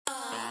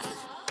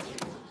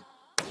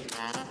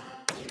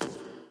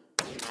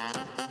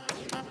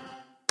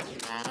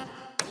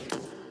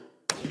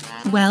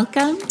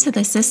Welcome to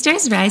the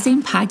Sisters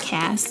Rising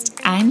podcast.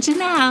 I'm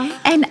Janelle.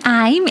 And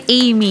I'm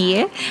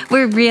Amy.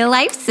 We're real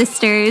life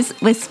sisters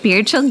with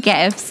spiritual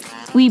gifts.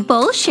 We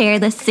both share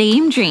the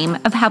same dream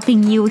of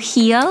helping you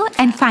heal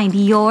and find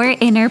your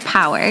inner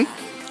power.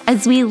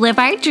 As we live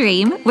our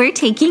dream, we're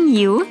taking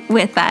you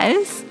with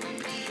us.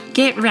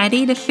 Get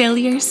ready to fill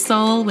your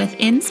soul with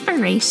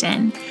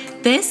inspiration.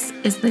 This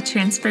is the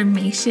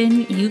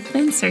transformation you've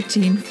been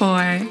searching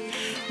for.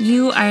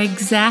 You are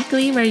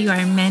exactly where you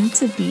are meant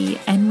to be,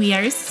 and we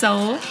are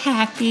so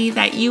happy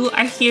that you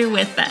are here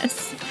with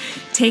us.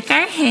 Take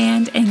our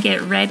hand and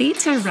get ready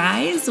to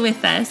rise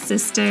with us,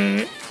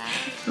 sister.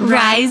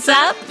 Rise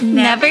up,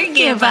 never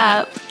give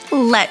up.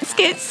 Let's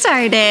get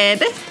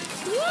started.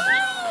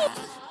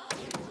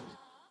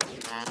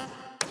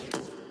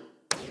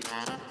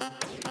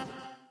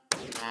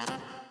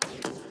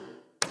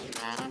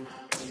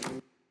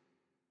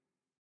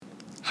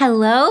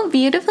 Hello,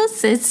 beautiful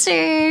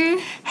sister.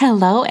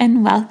 Hello,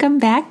 and welcome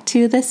back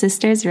to the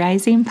Sisters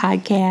Rising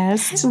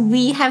podcast.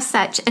 We have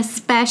such a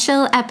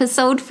special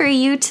episode for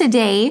you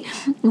today.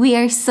 We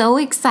are so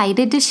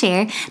excited to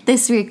share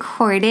this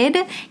recorded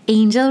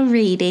angel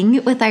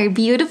reading with our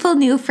beautiful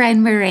new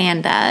friend,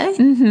 Miranda.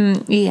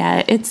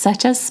 Yeah, it's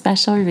such a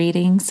special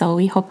reading, so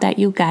we hope that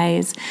you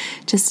guys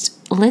just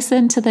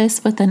listen to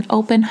this with an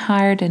open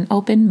heart, an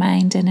open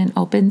mind, and an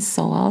open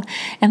soul,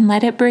 and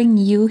let it bring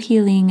you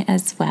healing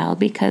as well,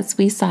 because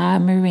we saw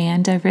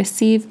Miranda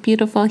receive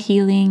beautiful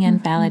healing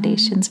and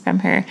validations from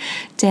her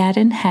dad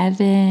in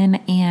heaven,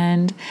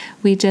 and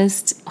we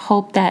just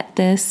hope that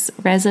this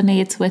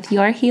resonates with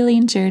your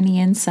healing journey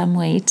in some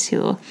way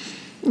too.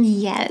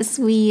 Yes,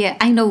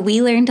 I know we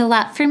learned a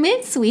lot from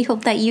it, so we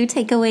hope that you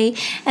take away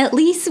at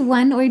least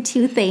one or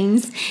two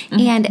things.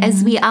 And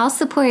as we all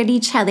support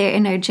each other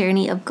in our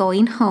journey of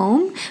going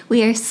home,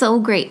 we are so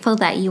grateful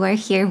that you are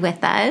here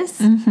with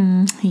us.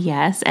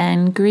 Yes,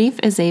 and grief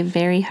is a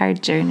very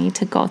hard journey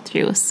to go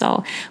through,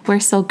 so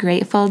we're so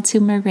grateful to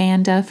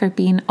Miranda for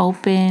being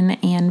open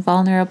and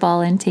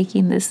vulnerable and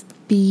taking this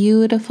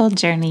beautiful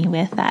journey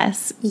with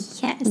us.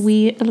 Yes.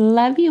 We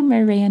love you,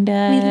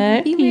 Miranda. We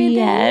love you, Miranda.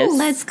 Yes.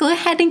 Let's go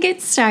ahead and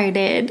get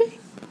started.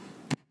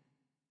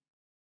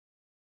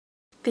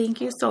 Thank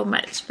you so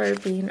much for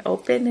being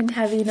open and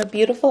having a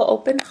beautiful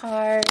open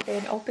heart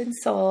and open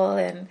soul,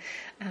 and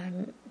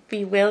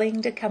be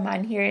willing to come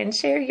on here and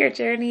share your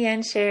journey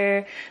and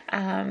share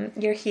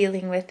your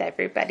healing with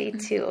everybody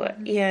too.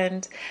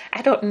 And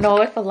I don't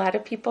know if a lot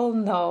of people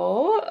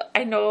know.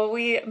 I know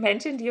we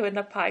mentioned you in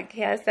the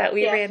podcast that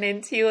we ran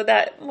into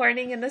that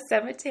morning in the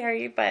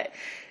cemetery, but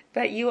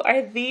you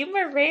are the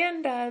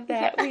Miranda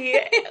that we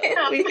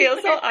feel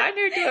so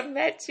honored to have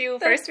met you.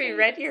 First we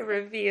read your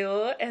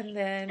review, and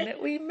then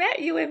we met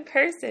you in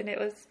person. It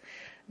was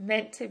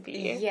meant to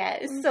be.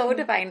 Yes, so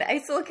divine. I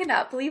still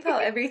cannot believe how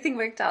everything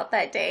worked out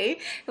that day.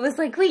 It was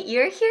like, wait,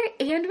 you're here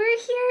and we're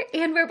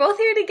here and we're both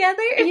here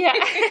together? Yeah.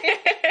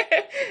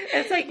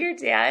 It's like your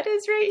dad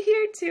is right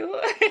here too.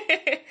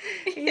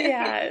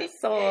 Yeah,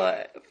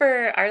 so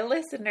for our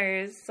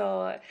listeners,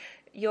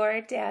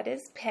 your dad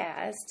is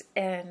passed,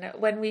 and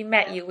when we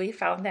met you, we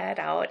found that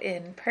out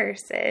in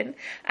person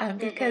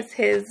because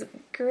his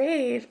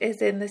grave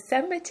is in the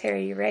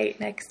cemetery right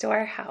next to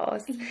our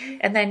house.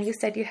 And then you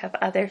said you have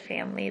other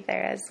family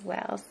there as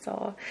well.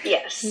 So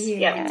yes,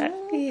 yeah.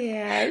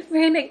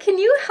 Miranda, can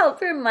you help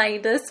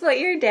remind us what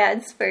your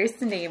dad's first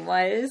name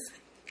was?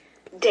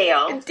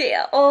 Dale.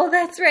 Oh,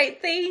 that's right.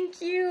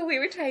 Thank you. We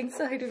were trying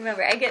so hard to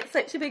remember. I get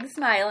such a big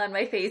smile on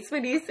my face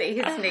when you say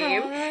his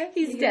name.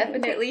 He's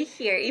definitely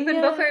here. Even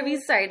before we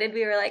started,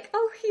 we were like,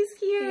 oh, he's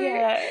here.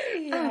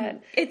 Yeah.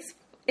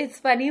 It's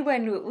funny,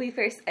 when we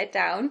first sat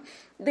down,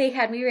 they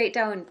had me write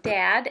down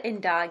dad and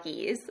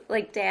doggies,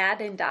 like dad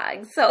and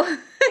dogs. So,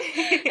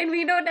 and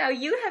we know now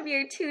you have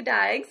your two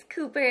dogs,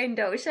 Cooper and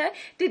Dosha.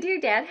 Did your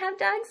dad have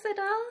dogs at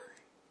all?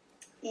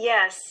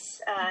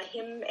 Yes,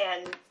 him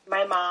and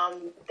my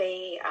mom,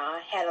 they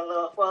had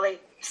they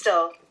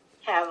still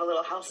have a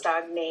little house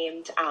dog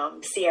named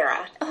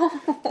Sierra.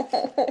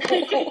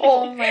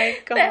 Oh my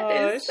gosh.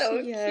 That is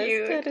so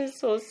cute. That is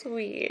so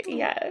sweet.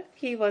 Yeah,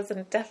 he was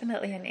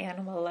definitely an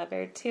animal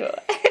lover too.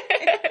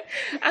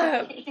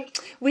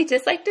 We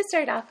just like to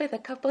start off with a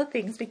couple of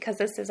things because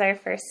this is our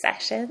first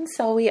session.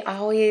 So we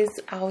always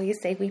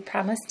say we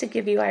promise to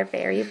give you our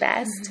very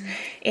best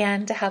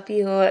and to help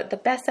you the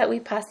best that we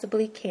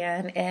possibly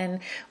can. And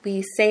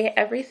we say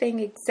everything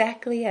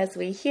exactly as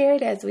we hear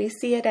it, as we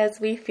see it, as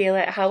we feel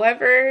it,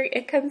 however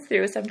it comes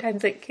through.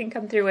 Sometimes it can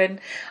come through in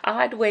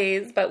odd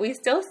ways, but we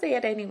still say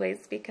it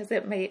anyways because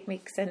it might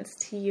make sense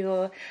to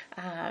you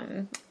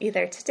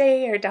either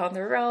today or down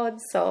the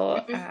road.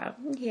 So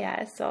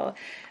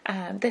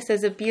this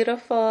is a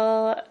beautiful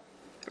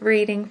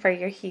reading for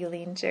your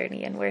healing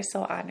journey. And we're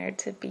so honored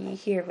to be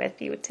here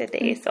with you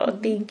today. So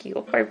thank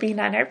you for being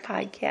on our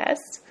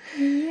podcast.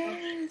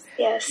 Yes.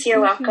 Yes, you're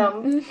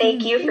welcome.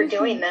 Thank you for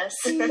doing this.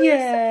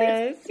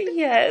 Yes.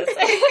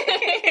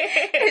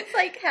 It's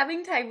like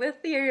having time with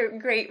your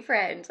great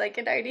friend. Like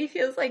it already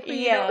feels like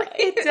we know.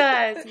 It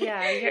does.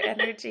 Yeah, your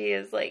energy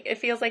is like, it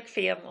feels like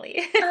family.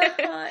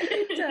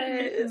 It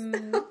does.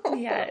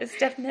 Yeah, it's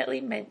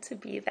definitely meant to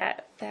be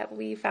that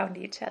we found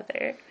each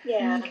other.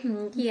 Yeah.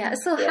 Yeah.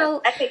 So Yeah,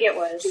 I think it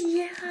was.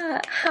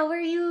 how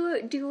are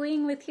you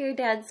doing with your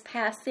dad's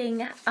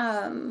passing?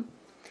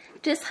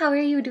 Just how are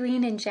you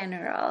doing in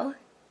general?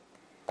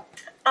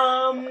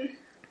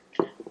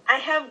 I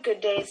have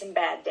good days and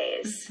bad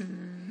days.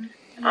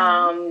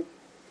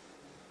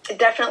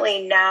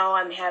 Definitely now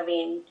I'm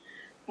having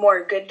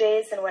more good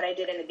days than what I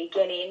did in the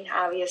beginning,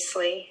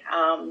 obviously.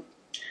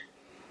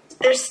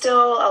 There's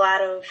still a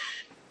lot of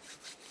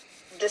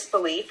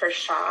disbelief or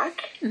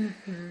shock.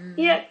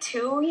 Yeah,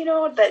 too,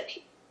 that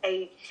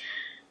I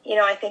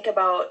think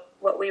about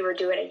what we were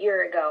doing a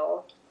year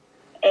ago,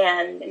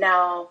 and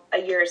now a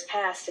year has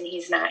passed and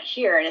he's not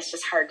here, and it's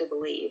just hard to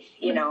believe,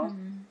 Yeah.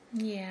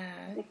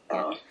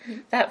 So.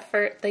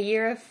 The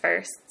year of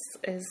firsts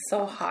is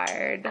so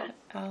hard.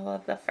 All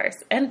of the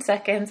firsts and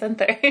seconds and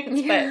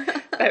thirds,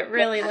 but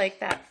really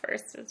like that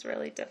first is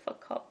really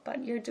difficult.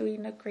 But you're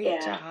doing a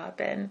great job,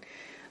 and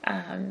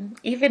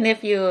even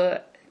if you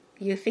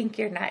think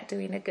you're not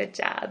doing a good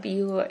job,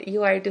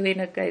 you are doing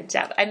a good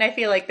job. And I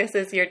feel like this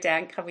is your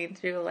dad coming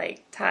through,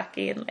 like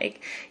talking,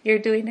 like you're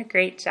doing a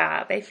great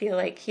job. I feel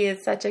like he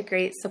is such a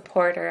great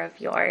supporter of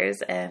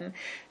yours and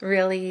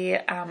really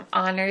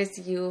honors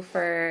you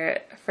for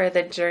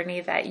the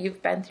journey that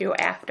you've been through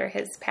after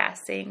his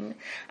passing.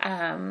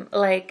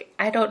 Like,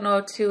 I don't know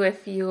too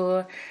if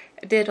you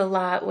did a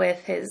lot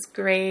with his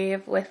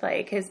grave, with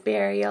like his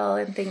burial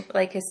and things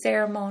like his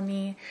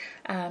ceremony,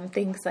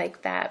 things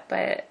like that.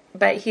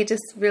 But he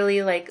just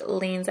really like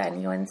leans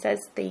on you and says,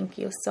 thank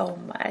you so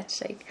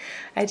much. Like,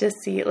 I just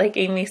see, like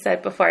Amy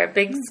said before, a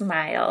big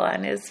smile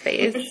on his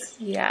face.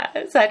 Yeah.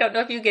 So I don't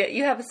know if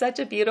you have such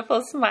a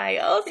beautiful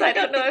smile. So I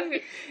don't know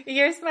if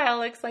your smile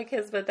looks like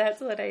his, but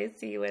that's what I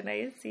see when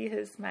I see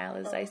his smile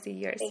is I see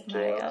your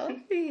smile.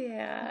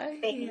 Yeah.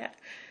 Yeah.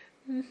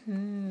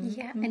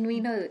 Yeah. And we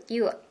know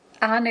you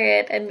honor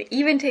it and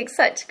even take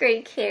such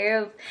great care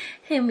of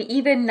him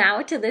even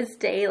now to this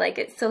day. Like,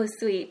 it's so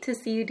sweet to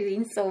see you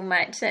doing so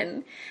much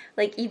and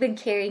like even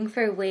caring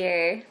for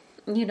where,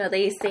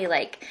 they say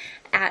like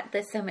at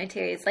the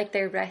cemetery is like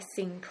their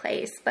resting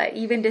place, but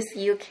even to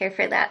see you care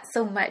for that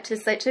so much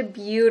is such a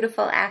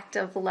beautiful act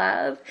of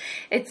love.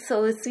 It's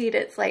so sweet.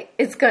 It's like,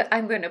 it's good.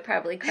 I'm going to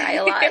probably cry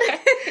a lot.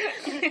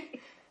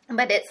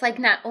 But it's like,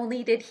 not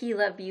only did he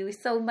love you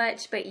so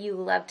much, but you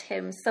loved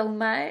him so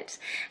much,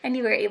 and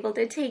you were able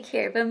to take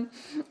care of him.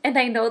 And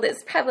I know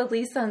this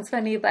probably sounds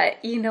funny, but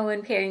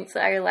when parents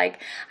are like,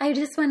 I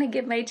just want to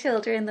give my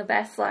children the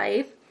best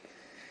life.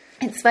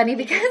 It's funny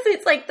because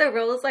it's like the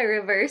roles are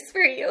reversed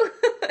for you.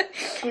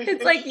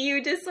 It's like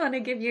you just want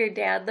to give your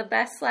dad the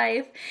best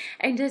life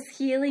and just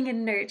healing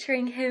and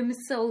nurturing him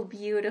so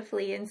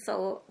beautifully and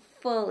so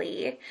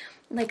fully,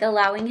 like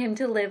allowing him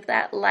to live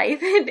that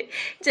life. And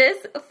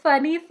just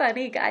funny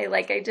guy.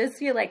 Like, I just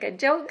feel like a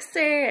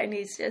jokester, and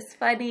he's just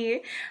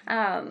funny.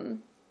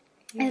 And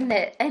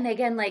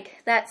again,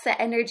 like, that's the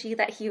energy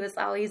that he was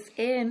always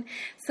in.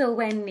 So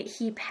when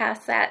he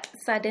passed that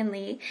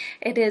suddenly,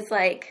 it is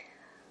like,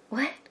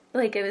 what?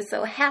 Like, it was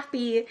so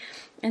happy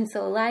and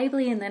so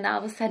lively, and then all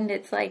of a sudden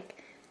it's like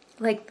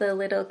the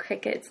little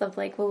crickets of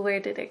like, well, where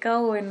did it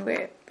go, and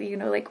where,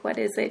 like, what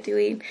is it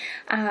doing?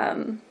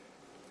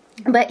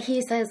 But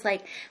he says,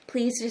 like,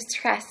 please just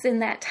trust in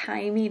that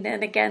timing.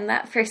 And again,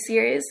 that first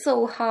year is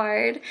so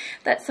hard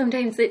that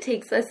sometimes it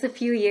takes us a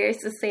few years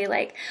to say,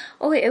 like,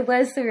 oh, it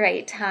was the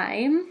right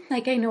time.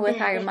 Like, I know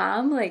with our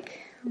mom,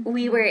 like,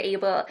 we were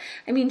able,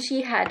 I mean,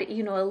 she had,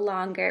 a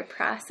longer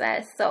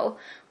process. So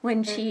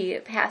when she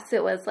passed,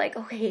 it was like,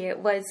 okay, it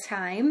was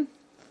time.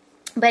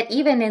 But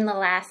even in the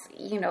last,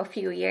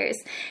 few years,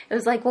 it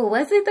was like, well,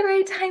 was it the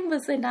right time?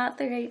 Was it not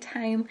the right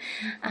time?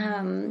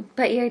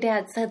 But your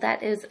dad said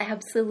that it was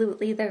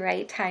absolutely the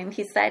right time.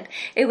 He said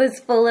it was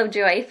full of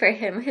joy for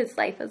him. His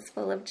life was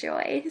full of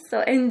joy.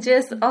 So, and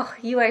just,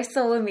 you are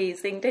so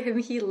amazing to him.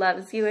 He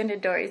loves you and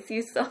adores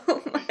you so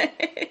much.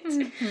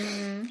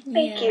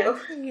 Thank you.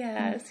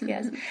 Yes.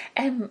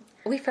 And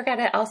we forgot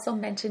to also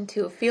mention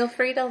too, feel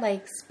free to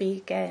like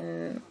speak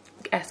and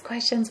ask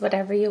questions,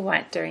 whatever you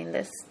want during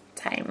this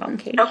time.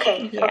 Okay.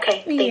 Okay.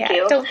 Thank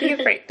you. Don't be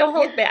afraid. Don't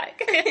hold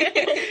back.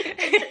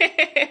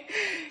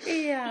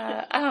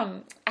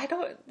 I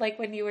don't, like,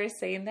 when you were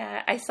saying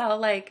that, I saw,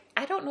 like,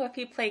 I don't know if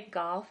he played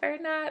golf or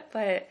not,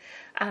 but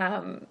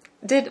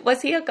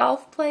was he a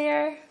golf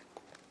player?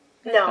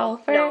 No.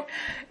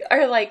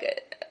 Or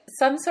like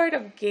some sort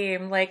of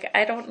game, like,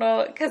 I don't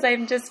know, because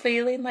I'm just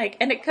feeling like,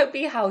 and it could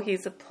be how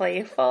he's a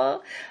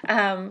playful,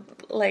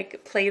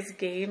 like, plays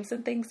games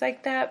and things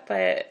like that,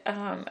 but,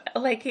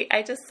 like,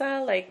 I just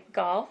saw, like,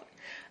 golf,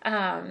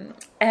 and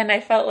I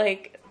felt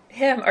like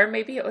him, or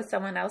maybe it was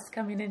someone else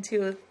coming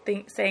into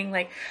saying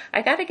like,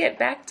 I got to get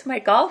back to my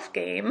golf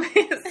game.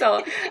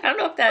 So I don't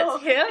know if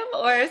that's him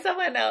or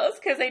someone else,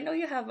 because I know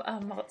you have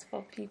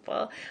multiple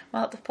people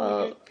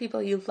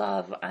you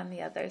love on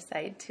the other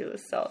side too.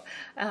 So,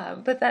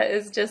 but that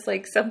is just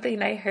like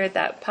something I heard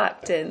that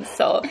popped in.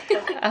 So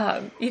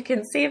you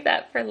can save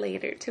that for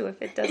later too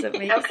if it doesn't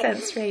make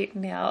sense right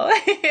now.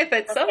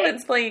 But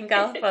someone's playing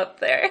golf up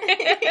there.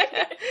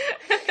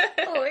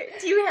 Or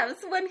do you have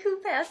someone who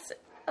passed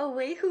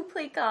away who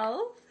play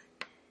golf?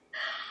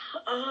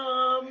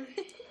 I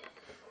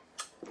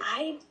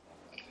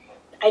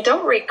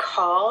don't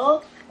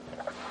recall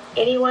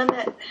anyone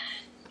that,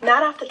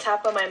 not off the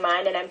top of my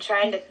mind, and I'm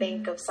trying to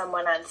think of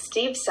someone on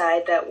Steve's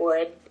side that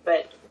would,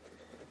 but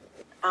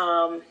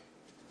I'm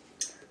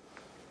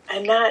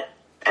not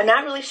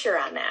really sure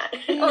on that.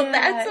 Oh,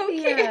 that's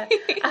okay.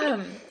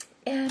 Yeah.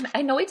 And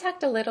I know we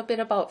talked a little bit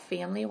about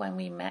family when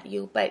we met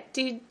you, but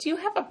do you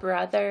have a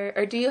brother,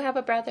 or do you have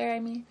a brother? I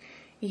mean,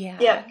 yeah.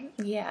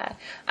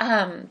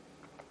 I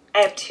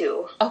have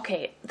two.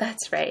 Okay,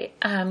 that's right.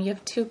 You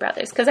have two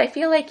brothers, because I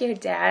feel like your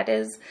dad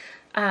is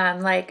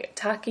like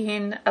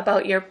talking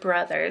about your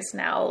brothers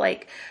now,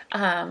 like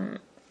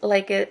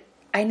it.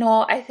 I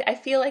know. I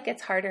feel like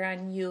it's harder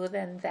on you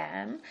than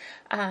them,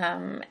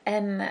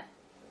 and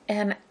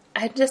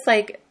I just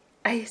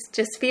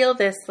feel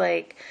this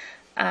like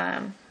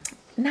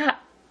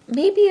not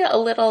maybe a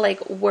little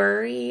like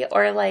worry,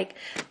 or like,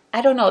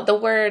 I don't know, the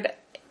word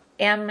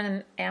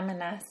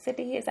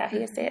aminosity, is that how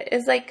you say it,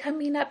 is like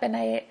coming up, and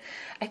I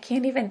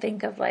can't even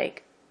think of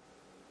like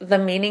the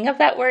meaning of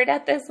that word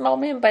at this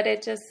moment, but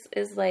it just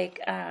is like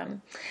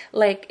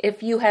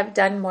if you have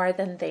done more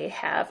than they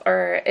have,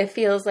 or it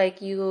feels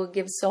like you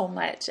give so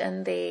much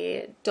and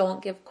they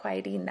don't give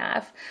quite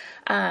enough.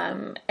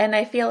 And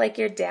I feel like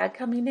your dad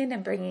coming in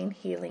and bringing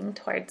healing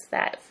towards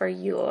that for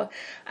you,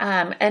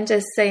 and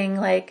just saying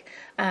like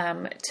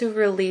to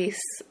release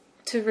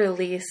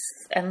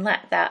and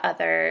let that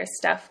other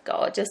stuff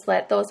go. Just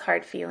let those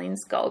hard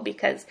feelings go,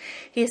 because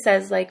he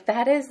says like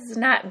that is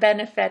not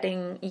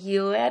benefiting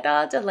you at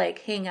all to like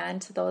hang on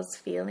to those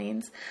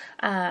feelings,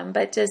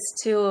 but just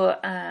to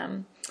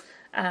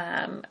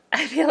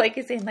I feel like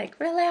he's saying like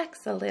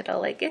relax a little,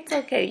 like it's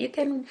okay, you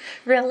can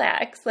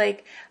relax,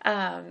 like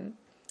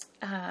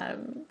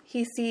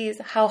he sees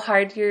how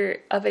hard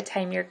of a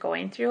time you're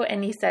going through,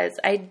 and he says,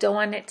 I don't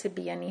want it to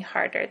be any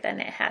harder than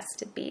it has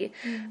to be,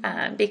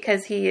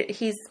 because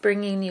he's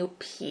bringing you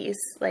peace,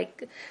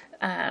 like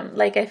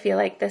I feel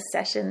like this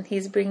session,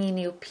 he's bringing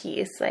you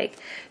peace, like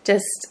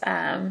just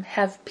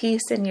have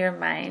peace in your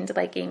mind,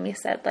 like Amy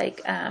said,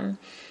 like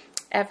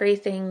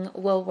everything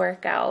will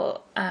work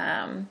out.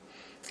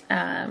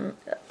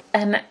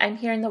 And I'm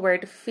hearing the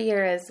word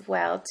fear as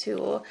well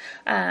too,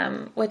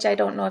 which I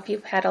don't know if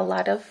you've had a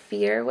lot of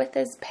fear with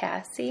his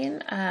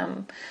passing,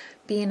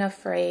 being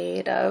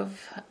afraid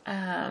of,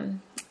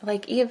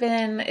 like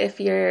even if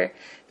you're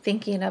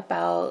thinking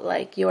about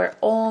like your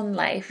own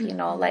life, you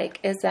know, like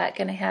is that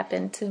going to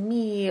happen to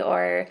me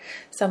or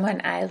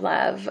someone I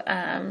love?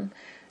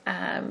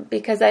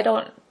 Because I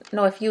don't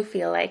know if you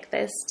feel like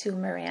this too,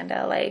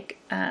 Miranda, like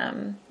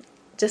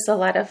just a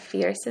lot of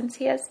fear since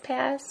he has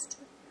passed.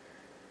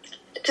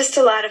 Just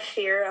a lot of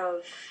fear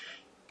of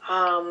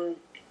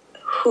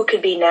who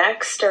could be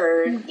next,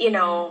 or, you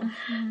know,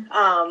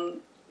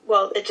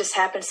 well, it just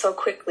happened so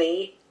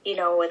quickly, you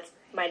know, with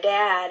my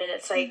dad, and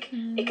it's like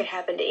it could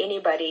happen to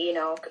anybody, you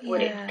know.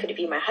 Could it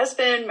be my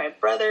husband, my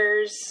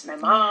brothers, my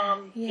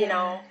mom, you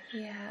know?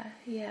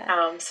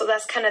 So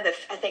that's kind of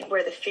I think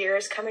where the fear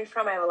is coming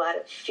from. I have a lot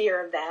of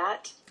fear of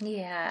that.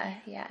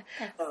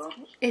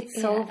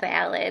 It's so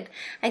valid.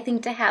 I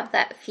think to have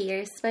that fear,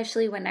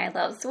 especially when our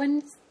loved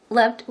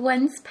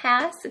ones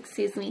pass,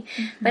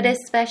 but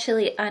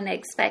especially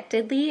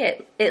unexpectedly,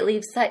 it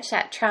leaves such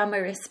that trauma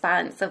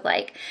response of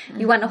like,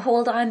 you want to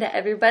hold on to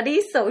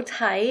everybody so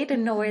tight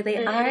and know where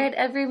they are at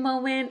every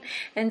moment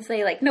and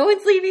say like, no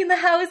one's leaving the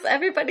house,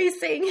 everybody's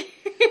staying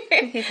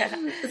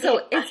here.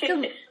 So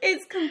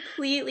it's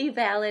completely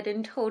valid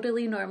and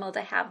totally normal to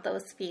have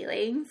those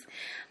feelings.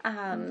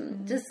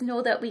 Just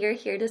know that we are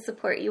here to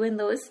support you in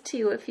those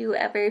too. If you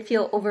ever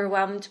feel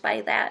overwhelmed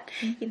by that,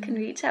 you can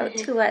reach out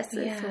to us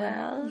as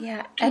well.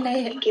 Yeah, and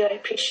thank you. I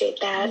appreciate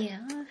that.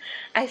 Yeah,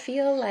 I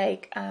feel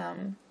like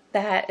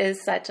that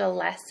is such a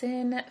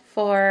lesson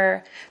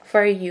for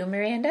you,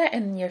 Miranda,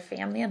 and your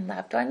family and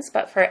loved ones,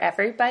 but for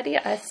everybody,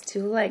 us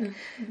too, like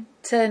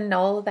to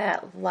know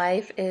that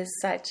life is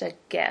such a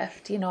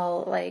gift, you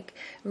know, like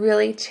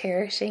really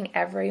cherishing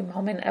every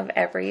moment of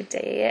every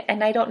day.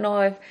 And I don't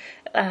know if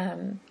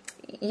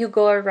you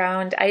go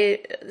around, I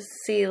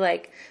see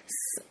like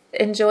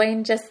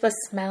enjoying just the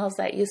smells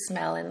that you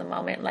smell in the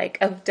moment, like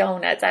of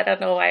donuts. I don't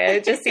know why. I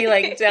just see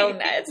like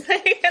donuts,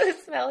 like the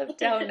smell of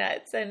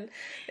donuts and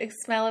the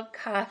smell of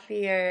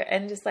coffee,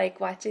 and just like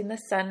watching the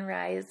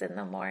sunrise in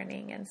the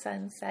morning and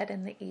sunset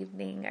in the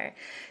evening, or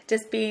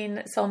just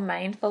being so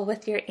mindful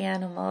with your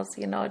animals,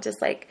 you know,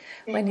 just like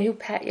when you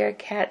pet your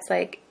cats,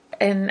 like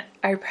and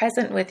are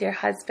present with your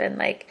husband,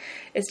 like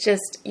it's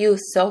just, you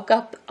soak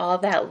up all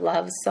that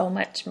love so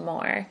much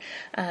more.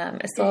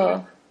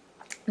 So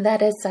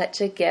that is such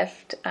a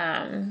gift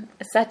that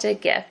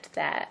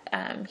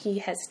he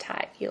has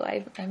taught you,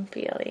 I'm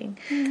feeling.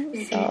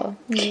 So,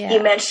 yeah.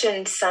 You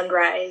mentioned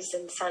sunrise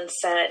and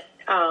sunset.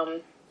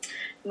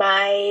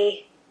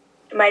 My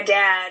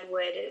dad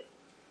would,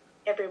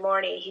 every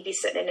morning, he'd be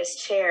sitting in his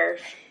chair,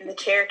 and the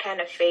chair kind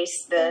of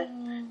faced the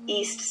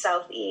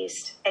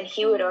east-southeast, and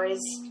he would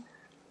always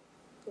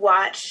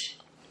watch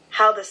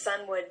how the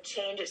sun would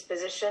change its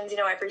positions,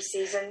 every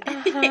season,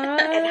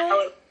 and how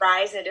it would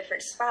rise in a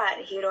different spot.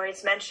 And he would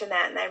always mention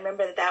that, and I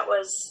remember that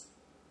was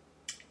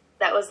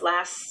the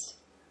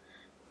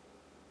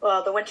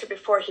winter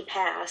before he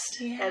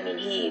passed. Yeah. I mean,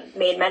 he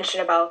made mention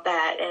about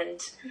that, and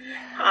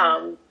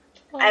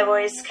I've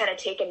always kind of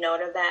taken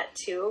note of that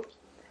too.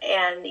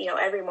 And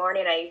every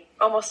morning I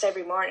go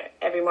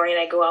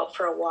out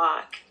for a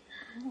walk,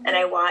 and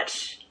I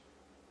watch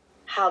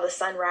how the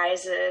sun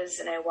rises,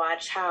 and I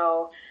watch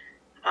how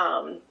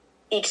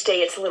each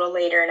day it's a little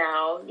later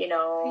now, and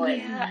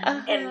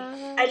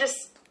I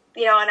just,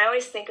 and I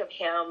always think of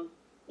him,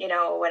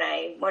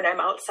 when I'm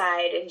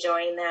outside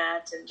enjoying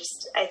that, and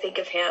just, I think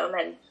of him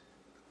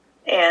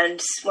and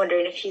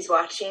wondering if he's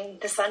watching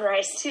the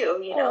sunrise too,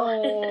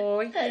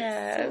 Oh,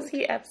 yes,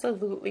 he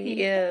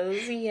absolutely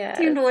is. Yes.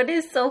 You know, it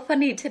is so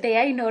funny.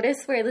 Today I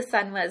noticed where the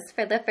sun was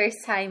for the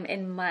first time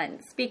in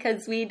months,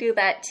 because we do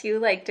that too,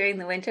 like during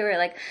the winter. We're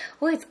like,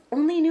 oh, it's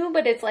only noon,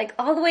 but it's like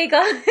all the way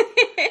gone.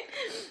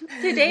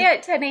 Today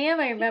at 10 a.m.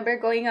 I remember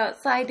going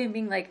outside and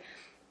being like,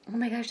 oh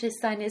my gosh, the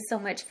sun is so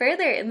much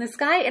further in the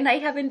sky, and I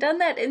haven't done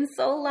that in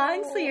so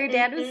long. So your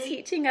dad was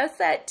teaching us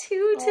that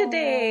too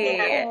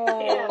today.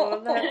 Oh,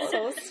 that's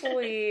so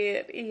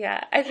sweet.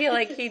 Yeah, I feel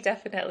like he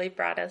definitely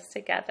brought us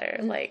together.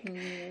 Like,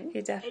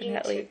 he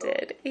definitely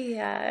did.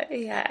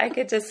 Yeah. I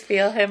could just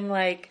feel him,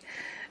 like,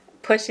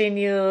 pushing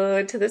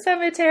you to the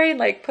cemetery,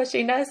 like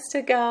pushing us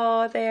to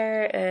go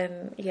there,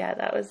 and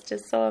that was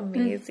just so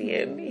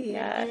amazing.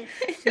 I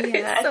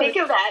think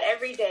of that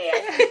every day. I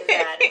think of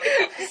that.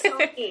 It's so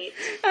neat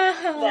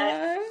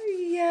that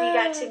we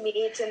got to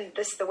meet, and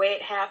this the way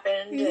it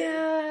happened.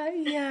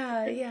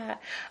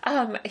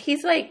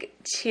 He's like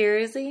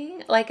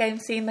cheersing, like I'm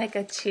seeing like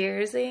a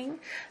cheersing,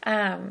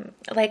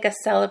 like a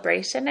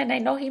celebration, and I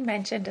know he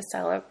mentioned his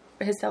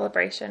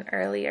celebration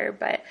earlier,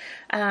 but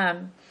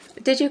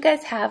did you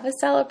guys have a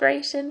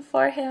celebration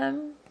for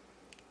him?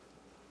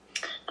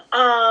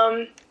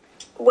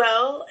 We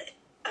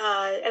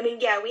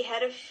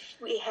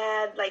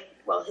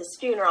had his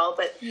funeral,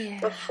 but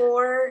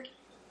before,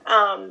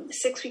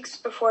 6 weeks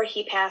before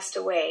he passed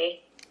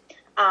away,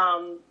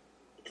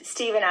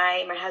 Steve and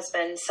I, my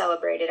husband,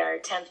 celebrated our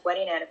 10th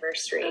wedding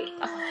anniversary,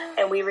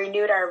 and we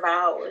renewed our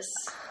vows.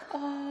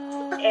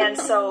 And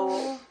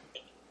so,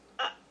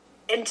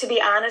 and to be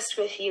honest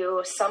with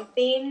you,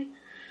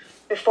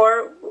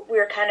 before we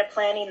were kind of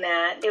planning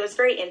that, it was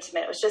very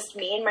intimate. It was just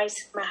me and my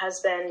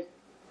husband,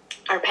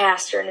 our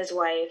pastor and his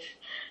wife,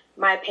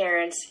 my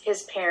parents,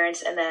 his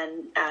parents, and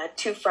then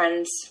 2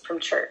 friends from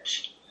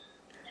church.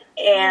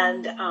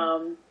 And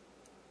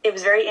it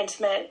was very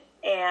intimate,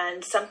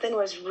 and something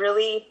was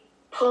really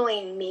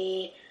pulling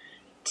me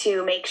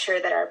to make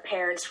sure that our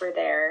parents were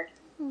there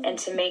and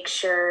to make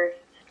sure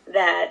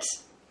that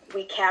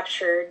we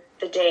captured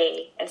the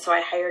day. And so I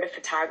hired a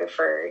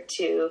photographer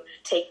to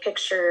take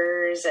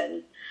pictures,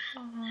 and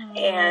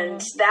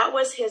that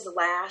was his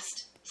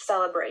last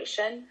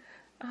celebration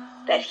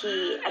that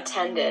he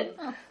attended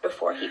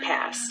before he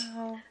passed.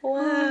 Wow.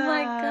 Oh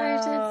my gosh,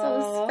 it's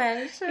so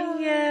special.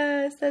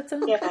 Yes, that's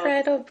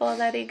incredible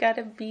that he got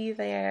to be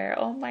there.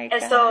 Oh my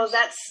gosh. And so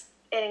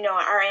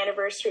our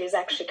anniversary is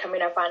actually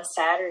coming up on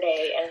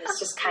Saturday, and it's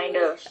just kind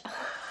of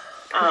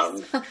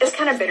it's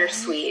kind of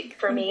bittersweet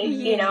for me,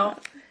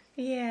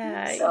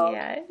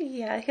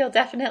 Yeah. He'll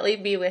definitely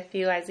be with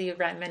you as you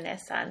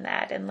reminisce on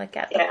that and look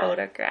at the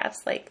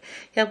photographs. Like,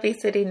 he'll be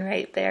sitting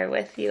right there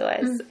with you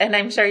and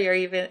I'm sure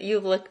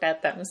you've looked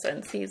at them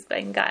since he's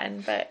been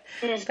gone, but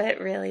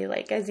really,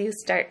 like, as you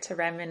start to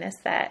reminisce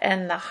that,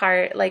 and the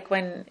heart, like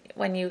when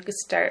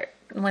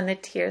the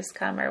tears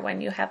come, or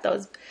when you have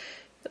those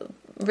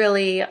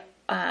really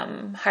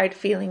hard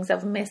feelings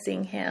of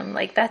missing him,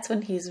 like that's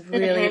when he's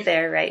really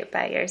there right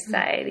by your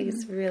side.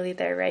 He's really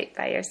there right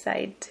by your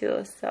side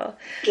too. So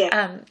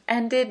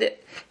and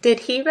did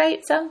he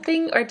write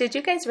something, or did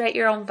you guys write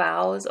your own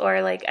vows,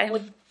 or like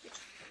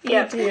you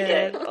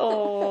did?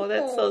 Oh,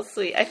 that's so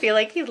sweet. I feel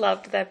like he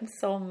loved them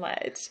so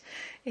much.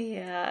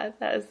 Yeah,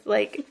 that was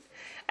like,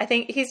 I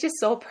think he's just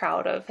so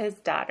proud of his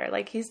daughter.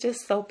 Like, he's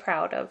just so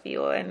proud of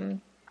you,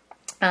 and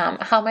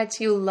how much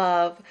you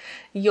love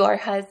your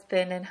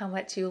husband, and how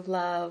much you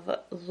love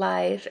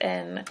life,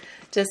 and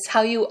just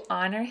how you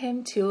honor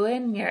him too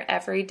in your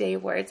everyday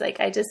words. Like,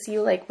 I just see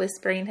you like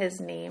whispering his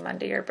name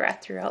under your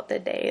breath throughout the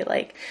day.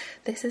 Like,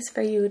 this is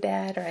for you,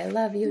 Dad, or I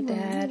love you,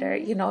 Dad, or,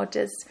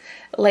 just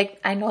like,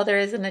 I know there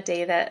isn't a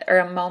day that, or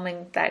a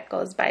moment that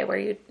goes by where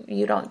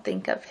you don't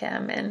think of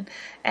him.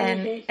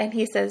 And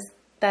he says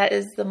that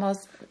is the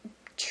most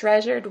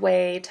treasured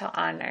way to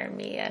honor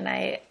me. And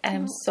I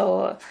am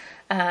so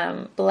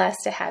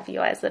blessed to have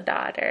you as a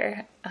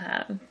daughter.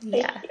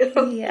 Yeah.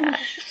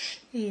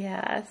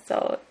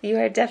 So you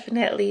are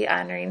definitely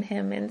honoring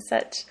him in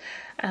such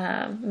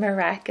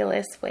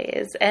miraculous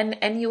ways.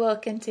 And you will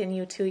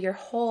continue to your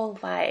whole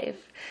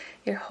life.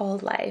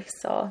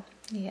 So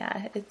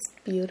yeah, it's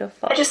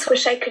beautiful. I just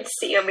wish I could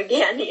see him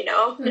again,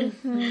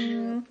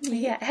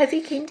 Yeah. Has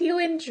he came to you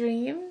in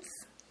dreams?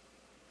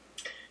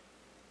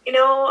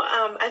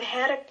 I've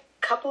had a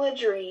couple of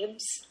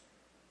dreams.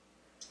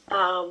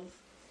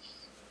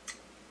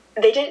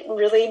 They didn't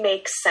really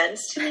make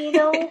sense to me,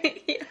 though.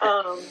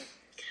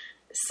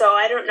 So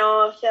I don't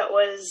know if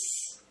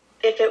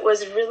it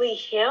was really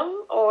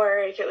him or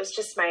if it was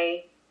just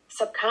my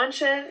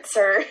subconscious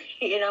or,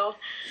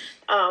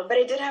 but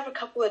I did have a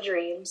couple of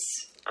dreams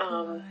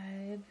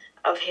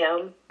of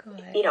him,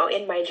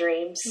 in my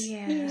dreams.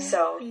 Yeah.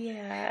 So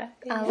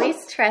always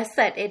trust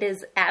that it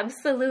is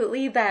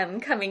absolutely them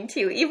coming to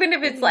you, even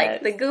if it's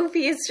like the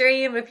goofiest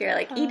dream. If you're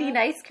like eating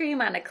ice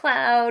cream on a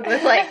cloud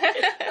with like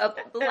a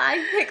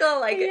live pickle,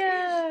 like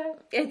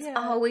it's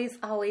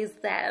always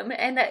them.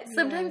 And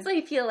sometimes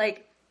I feel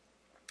like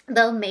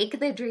they'll make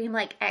the dream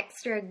like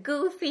extra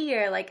goofy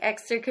or like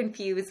extra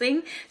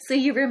confusing, so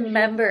you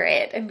remember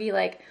it and be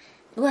like,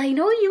 well, I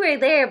know you were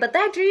there, but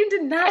that dream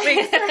did not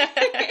make sense.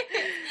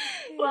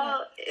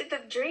 Well, the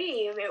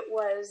dream,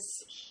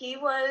 he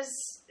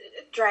was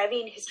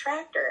driving his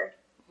tractor,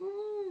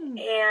 and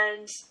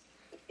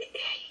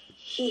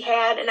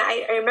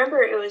I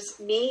remember it was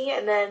me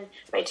and then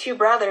my two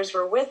brothers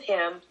were with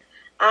him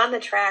on the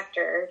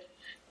tractor,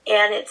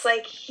 and it's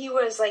like he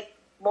was like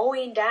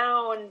mowing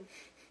down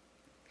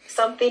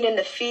something in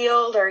the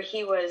field, or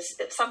he was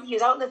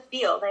out in the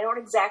field. I don't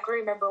exactly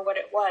remember what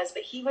it was,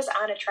 but he was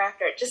on a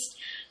tractor.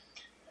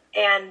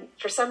 And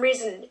for some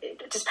reason,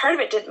 just part of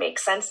it didn't make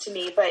sense to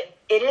me, but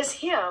it is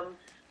him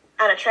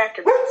on a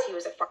tractor because he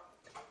was a farmer.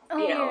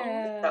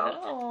 So.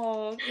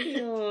 Oh,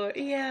 cute.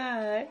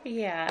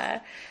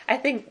 Yeah. I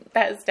think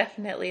that's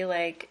definitely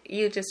like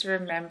you just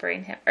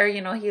remembering him, or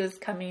he was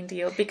coming to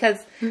you because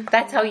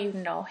that's how you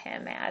know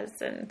him as.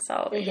 And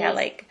so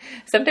like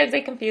sometimes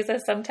they confuse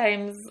us,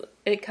 sometimes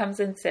it comes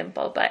in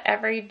simple, but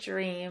every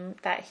dream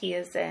that he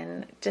is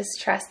in,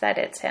 just trust that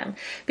it's him,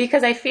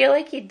 because I feel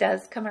like he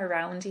does come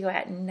around you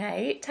at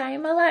night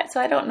time a lot. So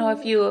I don't know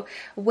if you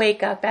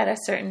wake up at a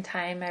certain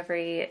time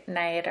every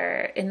night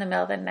or in the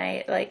middle of the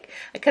night, like,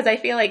 because I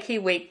feel like he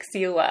wakes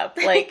you up,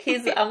 like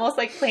he's almost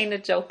like playing a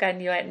joke on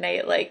you at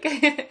night, like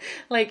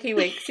like he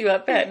wakes you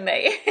up at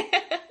night.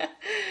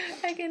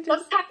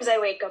 Sometimes I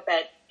wake up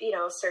at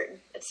a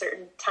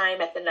certain time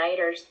at the night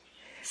or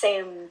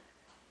same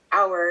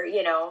hour,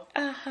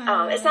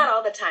 it's not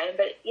all the time,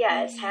 but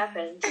it's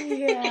happened.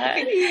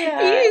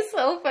 He's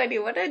so funny.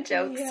 What a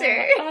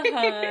jokester.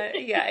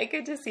 Yeah, I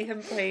could just see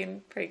him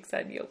playing pranks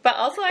on you, but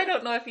also I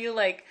don't know if you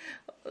like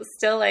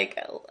still like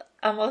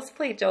almost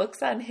play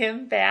jokes on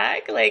him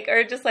back, like,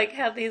 or just like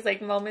have these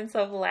like moments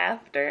of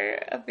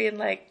laughter of being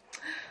like,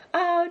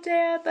 oh,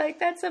 Dad, like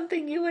that's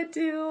something you would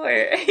do,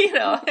 or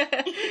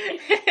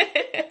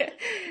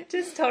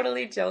just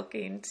totally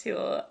joking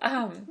too.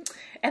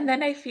 And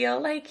then I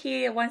feel like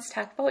he wants to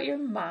talk about your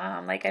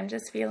mom. Like I'm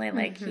just feeling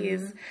like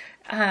he's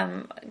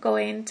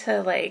going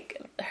to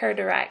like her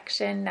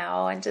direction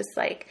now, and just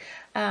like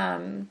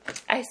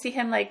I see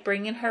him like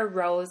bringing her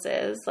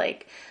roses,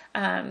 like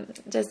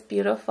just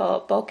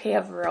beautiful bouquet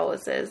of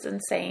roses,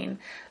 and saying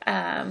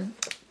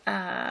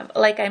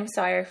like, I'm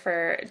sorry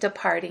for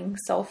departing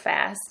so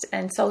fast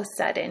and so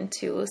sudden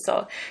too.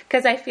 So,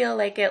 cause I feel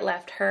like it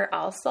left her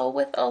also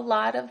with a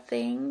lot of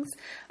things,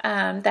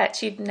 that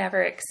she'd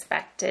never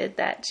expected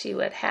that she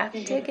would have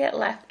to get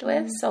left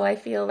with. So I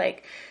feel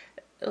like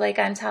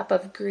on top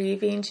of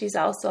grieving, she's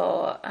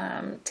also,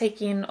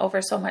 taking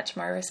over so much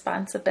more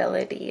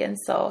responsibility. And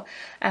so,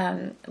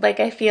 like,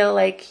 I feel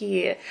like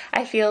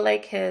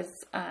his,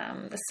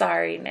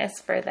 sorriness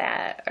for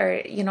that,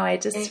 or, I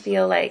just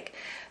feel like,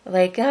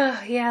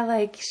 oh yeah,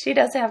 like she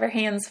does have her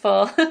hands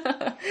full.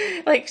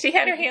 Like she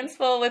had her hands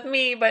full with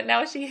me, but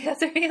now she has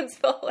her hands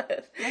full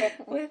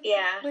with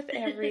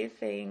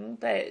everything.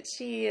 But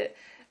he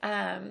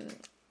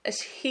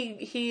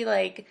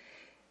like,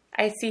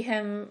 I see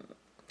him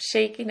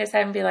shaking his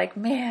head and be like,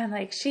 man,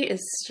 like she is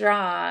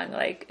strong.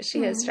 Like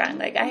she is strong.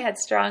 Like I had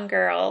strong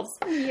girls,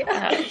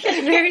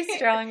 very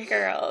strong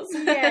girls.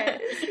 Yes.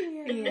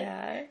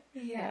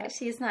 Yeah.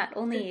 She's not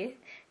only.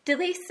 Do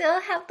they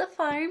still have the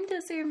farm?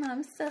 Does your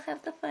mom still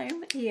have the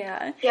farm?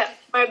 Yeah. Yeah,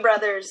 my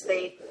brothers,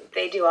 they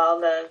do all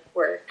the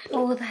work.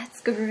 Oh, that's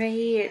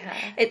great.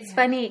 It's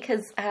funny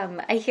because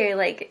I hear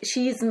like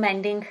she's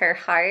mending her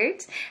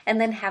heart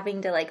and then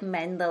having to like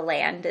mend the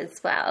land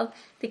as well.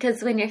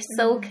 Because when you're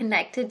so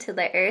connected to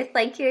the earth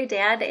like your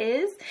dad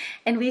is,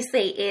 and we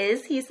say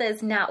is, he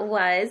says not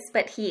was,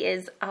 but he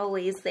is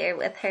always there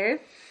with her.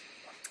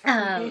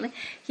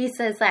 He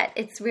says that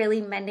it's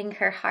really mending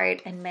her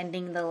heart and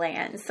mending the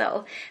land.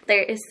 So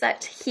there is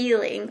such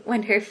healing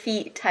when her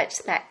feet touch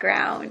that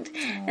ground.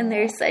 Aww. And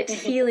there's such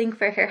healing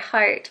for her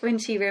heart when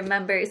she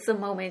remembers the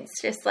moments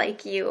just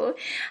like you.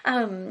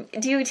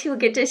 Do you two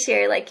get to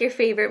share like your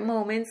favorite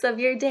moments of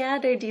your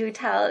dad, or do you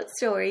tell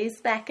stories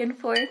back and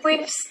forth?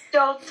 We've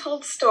still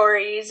told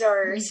stories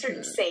or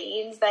certain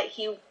sayings that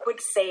he would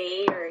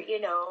say, or,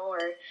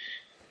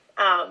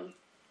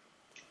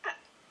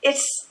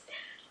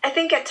 I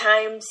think at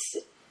times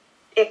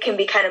it can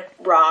be kind of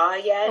raw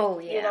yet. Oh,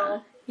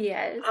 yeah.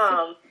 Yes.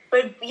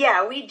 But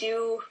yeah, we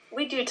do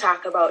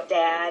talk about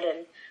Dad,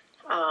 and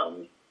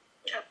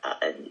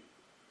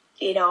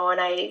and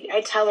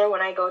I tell her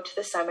when I go to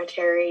the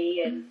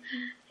cemetery and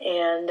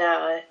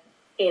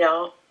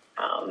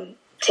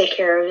take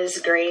care of his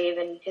grave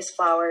and his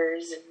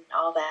flowers and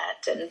all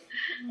that, and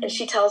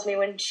she tells me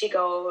when she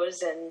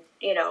goes, and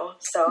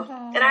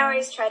and I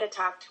always try to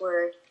talk to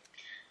her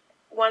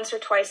once or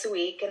twice a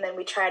week, and then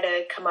we try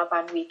to come up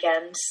on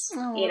weekends.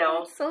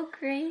 That's so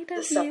great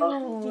of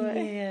you.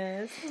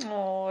 Yes.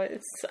 Oh,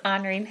 it's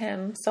honoring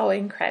him so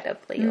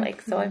incredibly,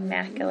 like so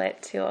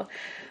immaculate too.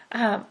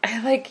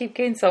 I keep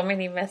getting so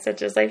many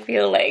messages. I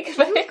feel like,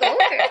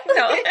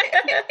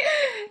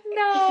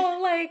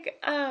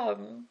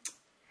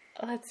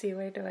 let's see,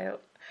 where do I?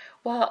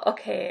 Well,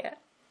 okay.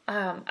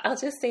 I'll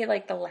just say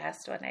like the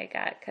last one I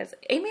got, because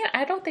Amy,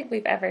 I don't think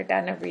we've ever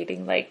done a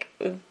reading like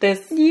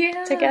this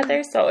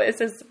together, so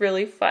this is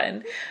really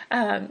fun.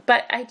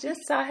 But I just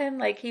saw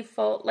him I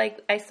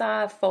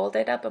saw a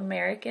folded up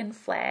American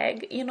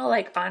flag,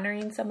 like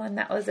honoring someone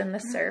that was in the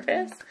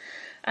service.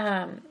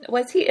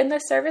 Was he in the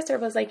service, or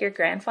was like your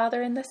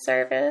grandfather in the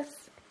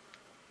service?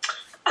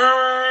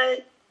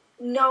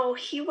 No,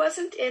 he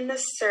wasn't in the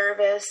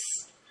service.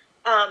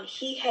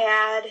 He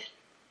had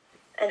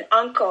an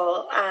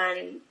uncle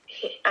on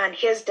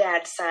his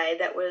dad's side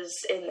that was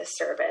in the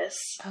service.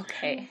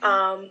 Okay.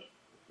 And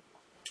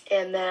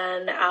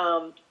then,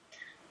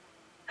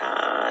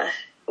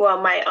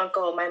 my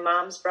uncle, my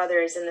mom's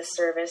brother, was in the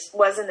service,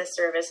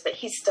 but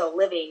he's still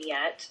living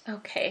yet.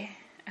 Okay.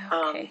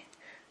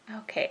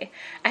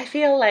 I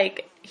feel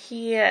like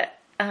he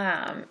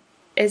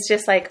is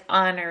just like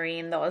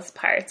honoring those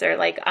parts, or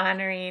like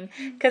honoring,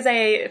 because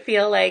I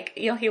feel like,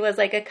 he was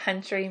like a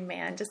country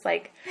man, just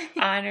like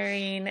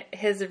honoring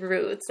his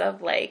roots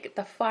of like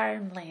the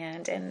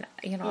farmland, and,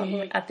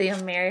 the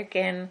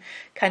American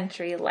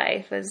country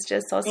life is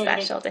just so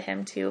special to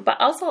him too.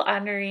 But also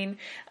honoring,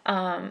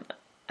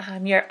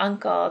 your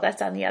uncle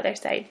that's on the other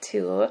side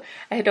too.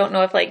 I don't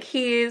know if like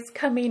he's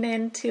coming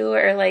in too,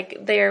 or like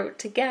they're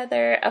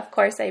together. Of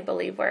course, I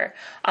believe we're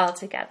all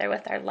together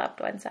with our loved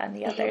ones on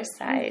the other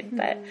side.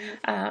 But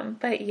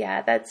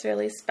yeah, that's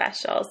really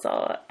special.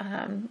 So,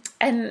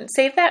 and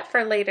save that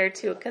for later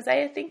too, because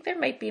I think there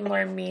might be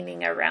more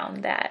meaning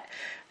around that.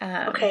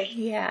 Okay.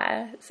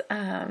 Yeah.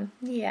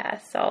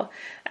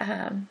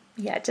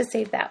 Just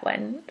save that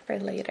one for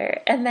later.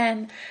 And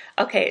then,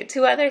 okay,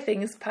 two other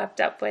things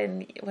popped up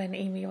when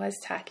Amy was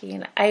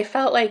talking. I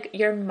felt like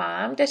your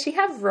mom, does she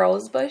have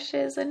rose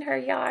bushes in her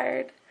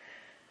yard?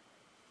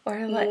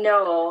 Or like...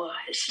 No,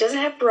 she doesn't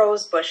have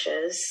rose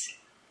bushes.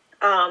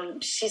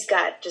 She's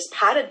got just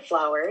potted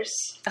flowers.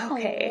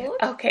 Okay.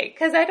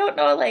 Because I don't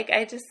know, like,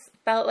 I just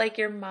felt like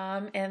your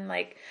mom, and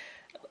like,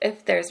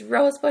 if there's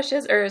rose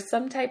bushes or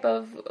some type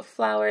of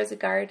flowers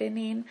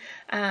gardening,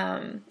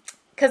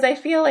 because I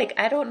feel like,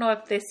 I don't know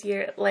if this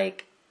year,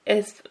 like,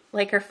 is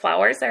like her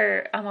flowers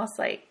are almost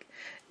like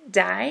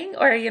dying,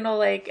 or,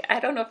 like,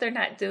 I don't know if they're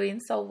not doing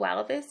so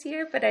well this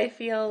year, but I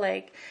feel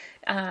like,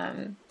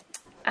 because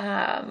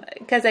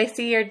I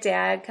see your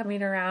dad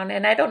coming around,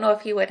 and I don't know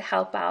if he would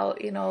help out,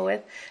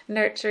 with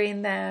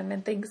nurturing them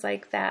and things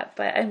like that,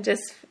 but I'm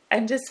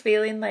just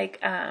feeling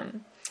like,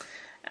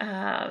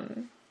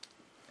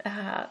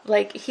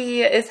 like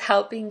he is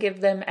helping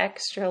give them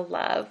extra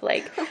love,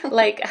 like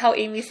how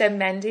Amy said,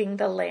 mending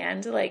the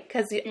land, like,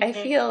 because I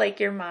feel like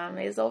your mom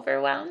is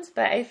overwhelmed,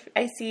 but I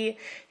see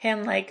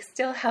him like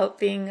still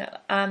helping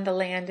on the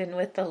land and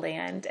with the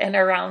land and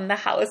around the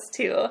house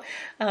too,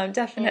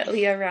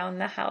 definitely around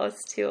the house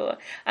too,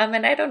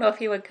 and I don't know if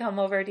he would come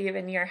over to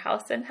even your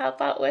house and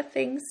help out with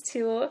things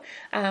too,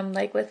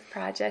 like with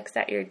projects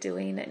that you're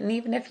doing, and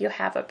even if you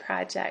have a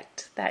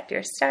project that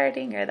you're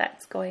starting or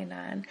that's going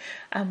on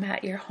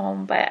at your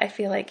home, but I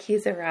feel like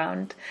he's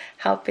around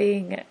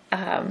helping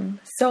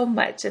so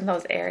much in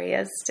those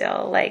areas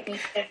still. Like,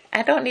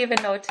 I don't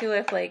even know too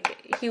if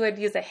like he would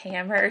use a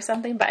hammer or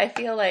something, but I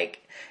feel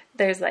like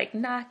there's like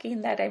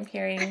knocking that I'm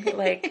hearing,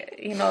 like,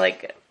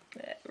 like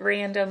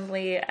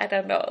randomly. I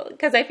don't know,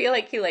 because I feel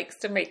like he likes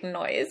to make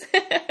noise.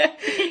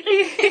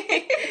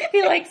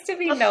 he likes to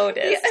be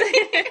noticed.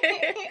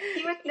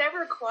 He was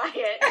never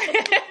quiet.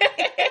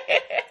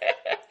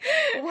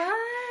 What?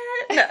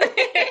 No.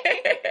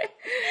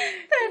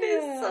 That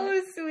is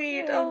so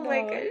sweet. Oh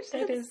my gosh.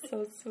 That is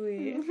so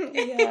sweet.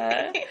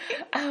 Yeah.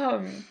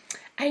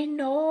 I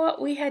know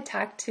we had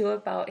talked too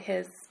about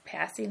his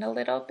passing a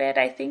little bit.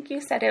 I think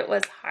you said it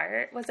was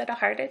was it a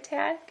heart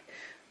attack?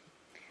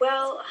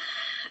 Well,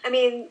 I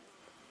mean,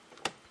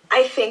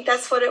 I think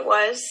that's what it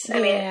was. I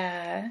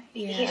mean,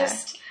 he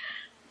just,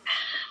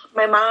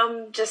 my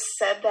mom just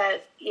said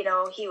that, you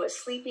know, he was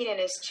sleeping in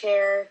his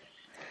chair,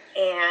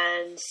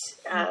 and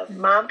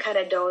mom kind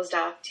of dozed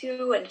off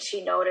too, and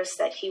she noticed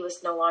that he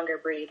was no longer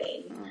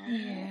breathing.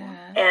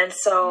 Yeah. And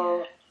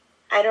so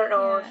I don't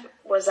know if it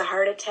was a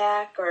heart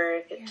attack or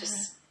if it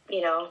just,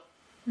 you know.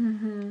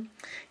 Mm-hmm.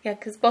 Yeah,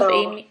 because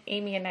both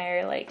Amy and I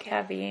are like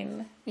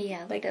having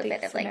like a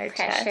bit of like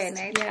pressure in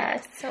our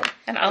chest. So.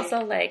 And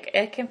also like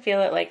I can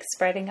feel it like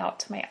spreading out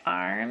to my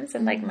arms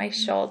and like my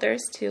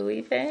shoulders too,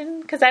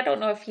 even because I don't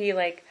know if he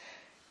like,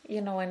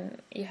 you know,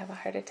 when you have a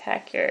heart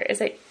attack,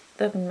 is it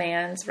the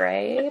man's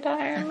right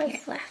arm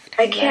is left?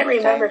 I can't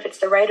remember if it's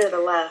the right or the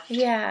left.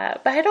 Yeah,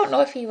 but I don't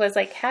know if he was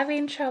like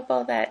having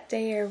trouble that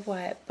day or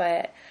what.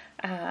 But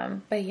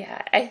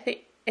yeah, I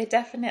think it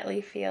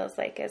definitely feels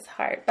like his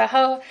heart. But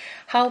how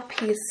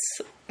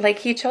like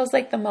he chose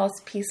like the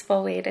most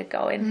peaceful way to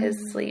go in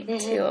his sleep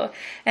too.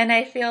 And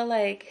I feel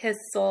like his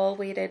soul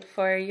waited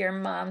for your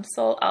mom's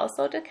soul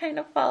also to kind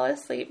of fall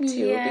asleep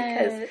too,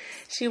 because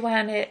he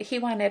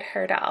wanted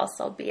her to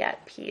also be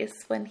at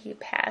peace when he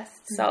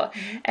passed. So,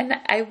 and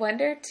I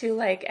wonder too,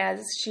 like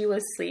as she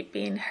was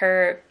sleeping,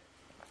 her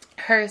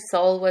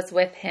soul was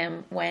with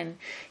him when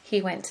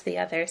he went to the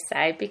other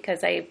side,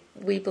 because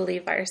we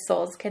believe our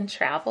souls can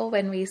travel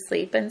when we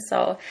sleep, and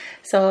so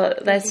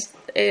that's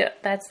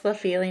the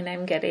feeling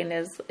I'm getting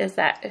is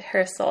that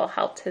her soul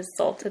helped his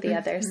soul to the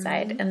other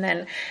side. And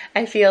then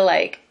I feel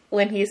like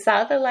when he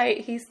saw the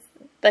light, he's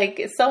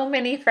like so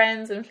many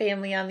friends and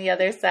family on the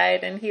other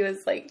side, and he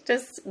was like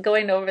just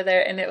going over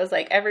there, and it was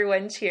like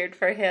everyone cheered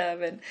for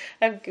him, and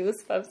I have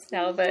goosebumps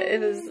now. But it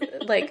was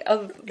like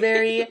a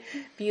very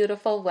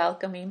beautiful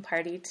welcoming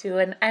party too.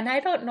 And I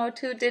don't know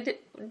too,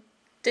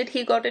 did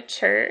he go to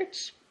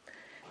church,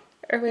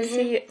 or was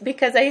he,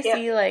 because I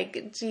see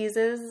like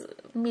Jesus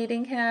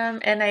meeting him,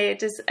 and I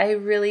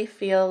really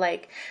feel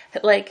like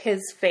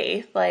his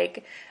faith,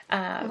 like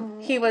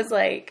he was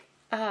like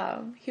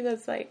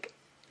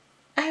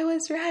I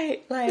was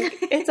right. Like,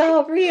 it's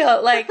all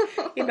real. Like,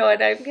 you know,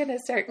 and I'm going to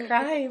start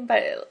crying.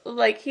 But,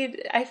 like,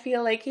 I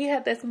feel like he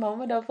had this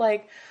moment of,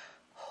 like,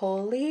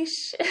 holy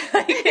shit.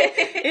 Like,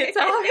 it's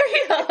all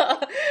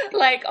real.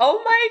 Like,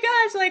 oh my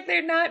gosh. Like,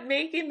 they're not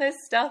making this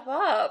stuff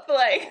up.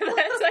 Like,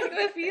 that's, like,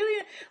 the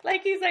feeling.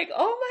 Like, he's like,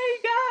 oh my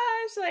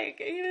gosh.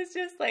 Like, he was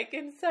just, like,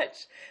 in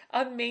such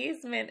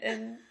amazement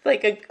and,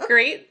 like,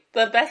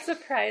 the best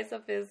surprise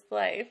of his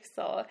life.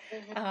 So,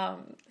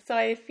 so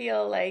I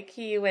feel like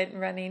he went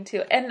running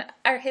too. And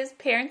are his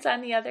parents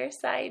on the other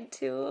side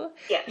too?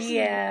 Yes.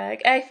 Yeah.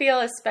 I feel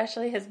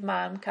especially his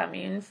mom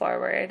coming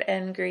forward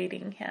and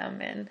greeting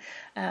him, and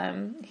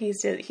he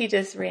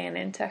just ran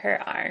into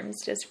her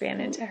arms,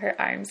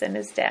 and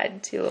his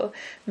dad too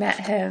met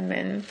him,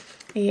 and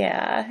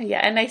yeah.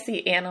 And I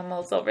see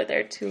animals over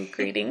there too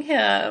greeting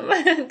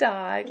him,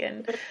 dog,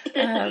 and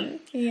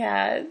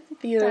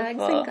beautiful.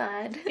 Dogs and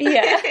God.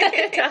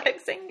 Yeah,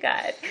 dogs and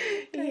God.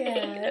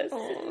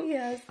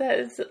 Yes,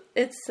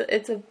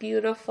 it's a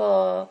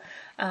beautiful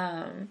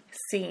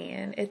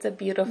scene. It's a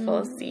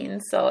beautiful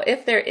scene. So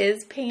if there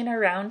is pain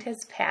around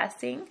his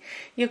passing,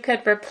 you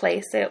could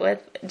replace it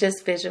with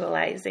just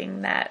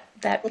visualizing that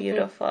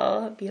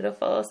beautiful,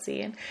 beautiful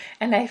scene.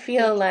 And I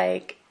feel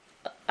like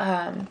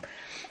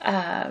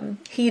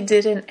he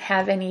didn't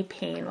have any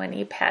pain when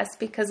he passed,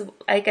 because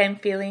like I'm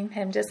feeling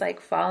him just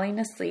like falling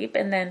asleep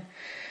and then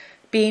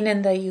being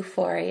in the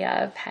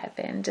euphoria of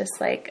heaven,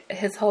 just like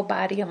his whole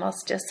body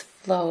almost just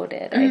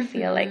floated. I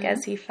feel like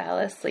as he fell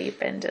asleep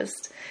and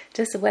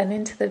just went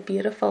into the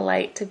beautiful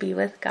light to be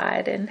with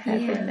God in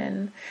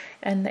heaven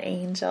and the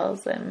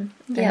angels, and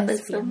it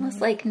was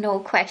almost like no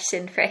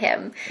question for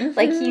him.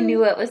 Like he knew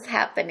what was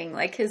happening.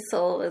 Like his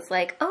soul was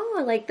like,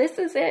 oh, like this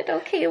is it.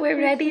 Okay, we're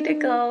ready to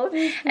go.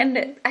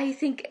 And I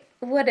think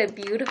what a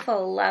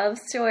beautiful love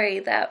story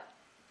that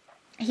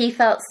he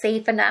felt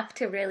safe enough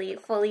to really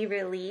fully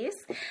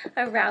release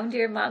around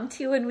your mom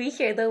too. When we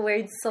hear the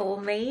word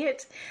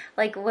soulmate,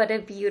 like what a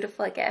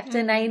beautiful gift.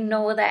 And I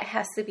know that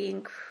has to be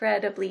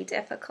incredibly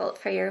difficult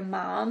for your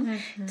mom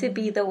to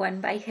be the one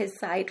by his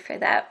side for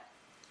that.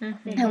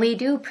 And we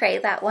do pray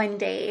that one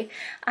day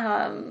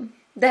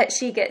that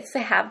she gets to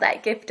have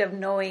that gift of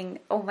knowing,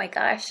 oh my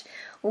gosh,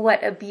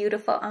 what a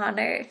beautiful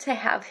honor to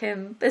have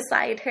him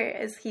beside her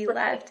as he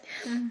left.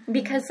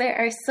 Because there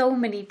are so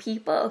many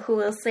people who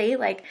will say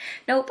like,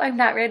 nope, I'm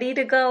not ready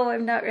to go.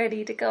 I'm not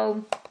ready to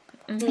go.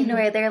 You know,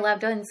 or their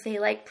loved ones say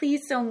like,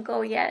 please don't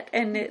go yet.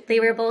 And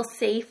they were both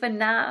safe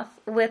enough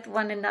with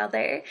one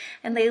another,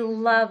 and they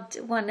loved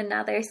one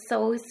another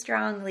so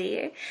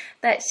strongly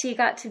that she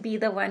got to be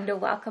the one to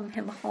welcome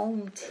him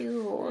home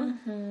too.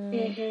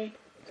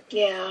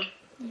 Yeah.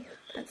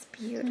 That's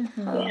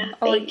beautiful. Yeah,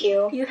 thank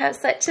you. You have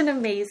such an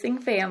amazing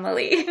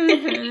family.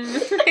 You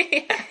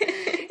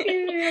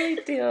really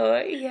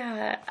do.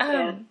 Yeah.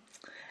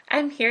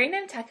 I'm hearing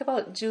him talk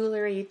about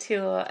jewelry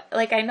too.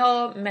 Like I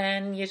know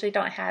men usually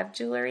don't have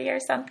jewelry or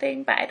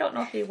something, but I don't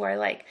know if he wore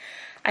like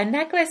a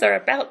necklace or a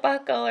belt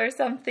buckle or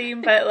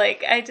something, but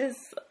like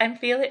I'm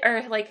feeling,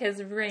 or like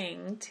his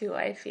ring too.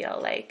 I feel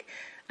like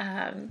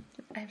I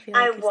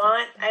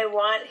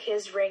want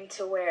his ring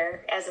to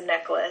wear as a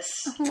necklace.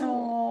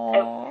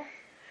 Oh,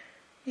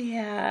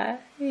 yeah.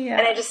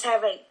 And I just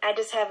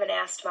haven't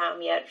asked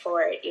Mom yet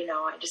for it.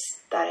 I just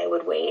thought I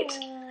would wait,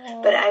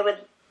 but I would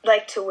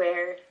like to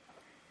wear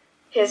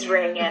his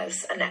ring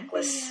as a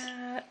necklace.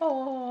 Yeah.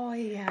 Oh,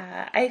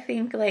 yeah. I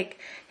think like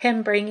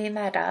him bringing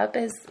that up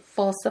is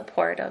full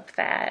support of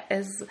that,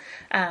 is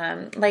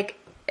like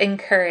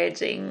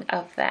encouraging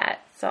of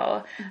that.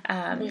 So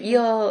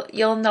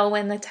you'll know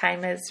when the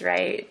time is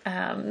right.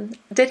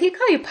 Did he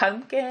call you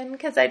Pumpkin?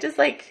 Because I just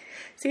like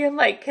see him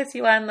like kiss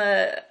you on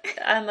the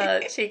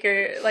cheek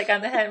or like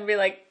on the head and be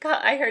like,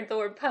 I heard the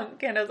word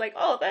pumpkin. I was like,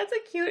 oh, that's a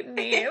cute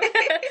name.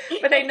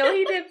 But I know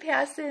he did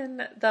pass in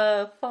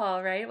the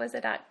fall, right? Was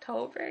it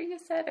October you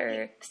said,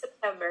 or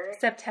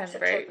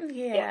September.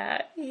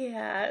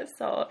 Yeah.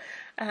 So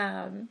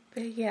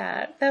but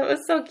yeah, that was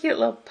so cute,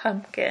 little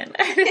pumpkin.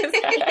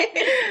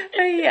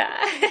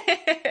 Yeah.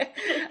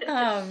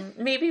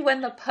 Maybe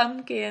when the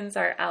pumpkins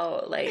are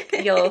out, like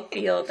you'll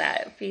feel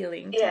that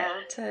feeling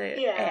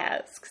to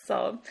ask.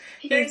 So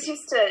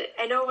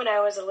I know when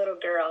I was a little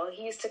girl,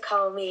 he used to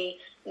call me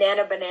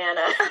Nana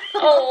Banana.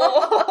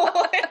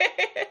 Oh,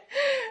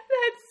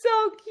 that's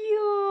so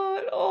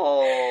cute.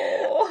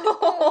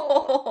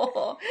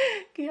 Oh,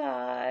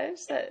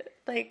 gosh, that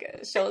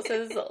like shows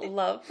his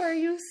love for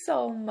you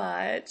so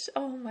much.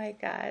 Oh my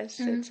gosh,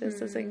 it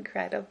just is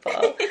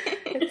incredible.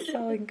 It's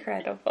so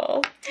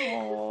incredible.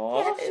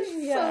 Oh, that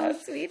is so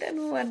sweet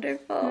and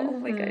wonderful. Oh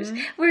my gosh,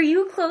 were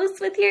you close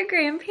with your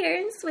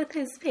grandparents, with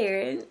his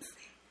parents?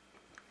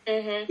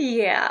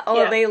 Yeah.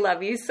 Oh, they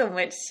love you so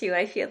much too.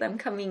 I feel them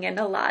coming in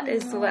a lot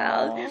as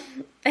well.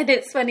 And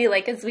it's funny,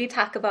 like as we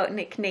talk about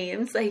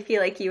nicknames, I feel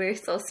like you were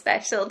so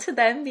special to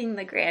them, being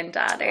the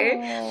granddaughter.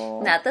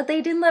 Not that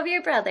they didn't love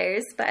your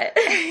brothers, but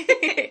I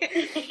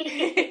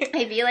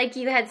feel like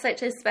you had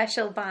such a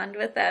special bond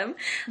with them.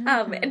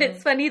 And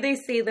it's funny they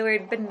say the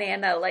word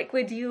banana. Like,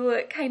 would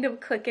you kind of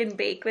cook and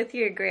bake with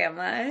your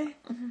grandma?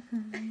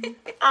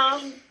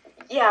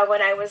 Yeah,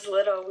 when I was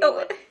little, we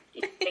would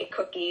make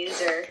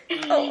cookies or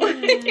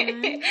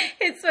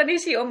It's funny,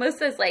 she almost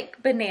says like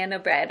banana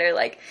bread, or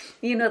like,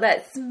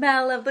 that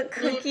smell of the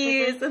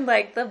cookies and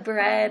like the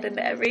bread and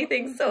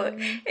everything. So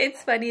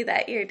it's funny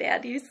that your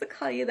dad used to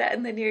call you that,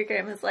 and then your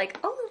grandma's like,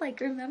 oh, like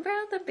remember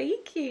all the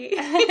baking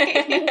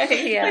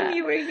when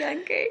you were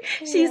younger.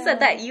 She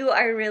said that you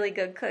are a really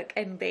good cook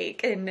and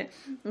bake, and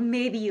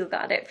maybe you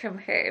got it from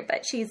her,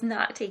 but she's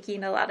not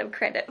taking a lot of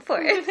credit for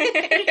it.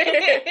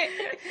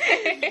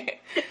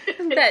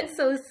 That's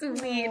so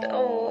sweet.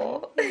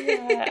 Oh,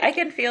 yeah. I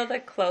can feel the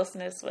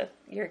closeness with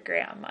your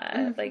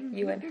grandma. Like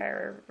you and her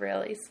are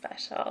really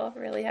special.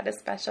 Really had a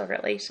special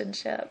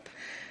relationship.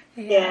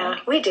 Yeah,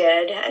 we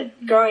did.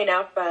 Growing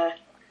up,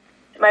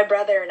 my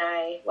brother and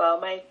I,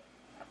 my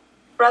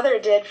brother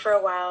did for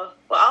a while.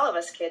 Well, all of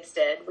us kids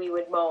did. We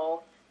would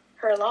mow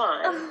her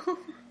lawn.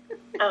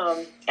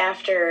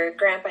 After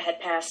Grandpa had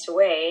passed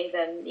away,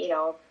 then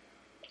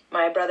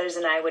my brothers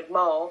and I would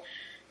mow.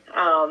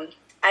 I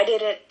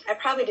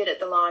probably did it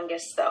the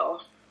longest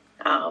though.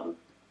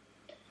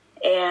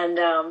 And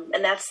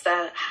that's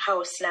the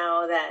house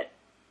now that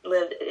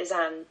is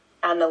on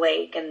the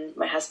lake, and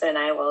my husband and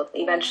I will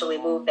eventually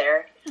move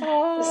there.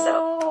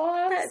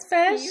 Oh, that's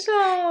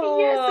special.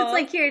 Yes, it's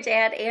like your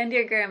dad and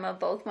your grandma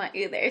both want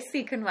you there, so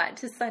you can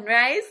watch the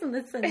sunrise and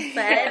the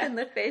sunset and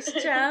the fish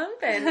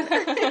jump and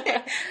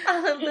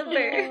all of the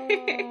birds.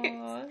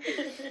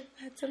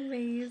 That's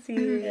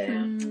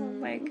amazing. Oh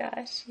my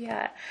gosh,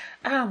 yeah.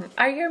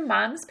 Are your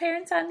mom's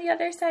parents on the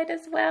other side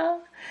as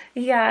well?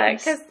 Yeah,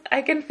 because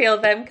I can feel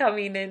them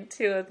coming in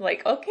too. It's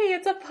like, okay,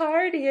 it's a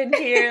party in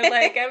here.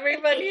 Like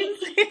everybody's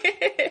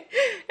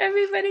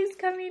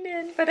coming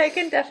in. But I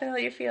can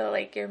definitely feel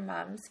like your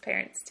mom's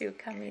parents too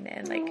coming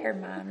in. Like her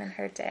mom and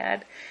her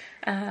dad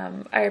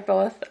are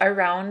both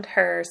around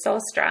her so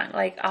strong,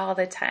 like all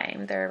the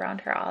time. They're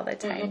around her all the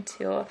time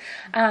too.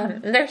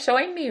 They're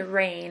showing me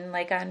rain,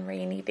 like on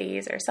rainy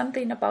days, or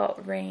something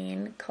about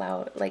rain,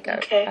 cloud, like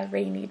a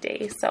rainy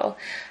day. So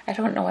I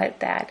don't know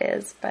what that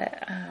is,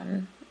 but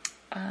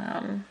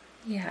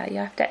yeah, you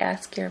have to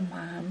ask your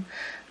mom.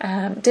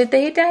 Did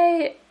they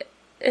die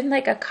in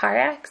like a car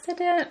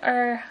accident,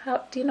 or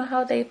do you know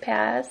how they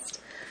passed?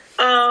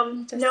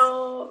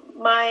 No,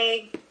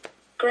 my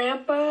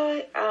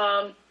grandpa,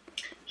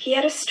 he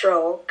had a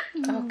stroke.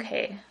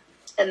 Okay.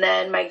 And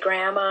then my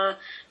grandma,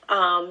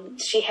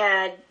 she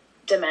had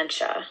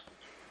dementia.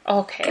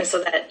 Okay. And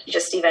so that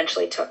just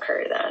eventually took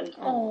her then.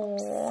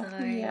 Oh,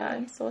 yeah,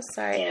 I'm so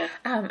sorry. Yeah.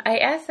 I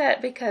asked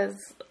that because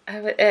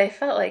I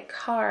felt like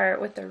car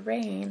with the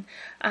rain,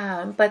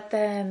 but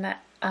then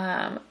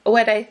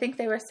what I think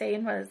they were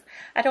saying was,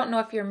 I don't know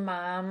if your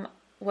mom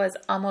was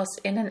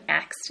almost in an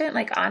accident,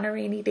 like on a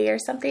rainy day or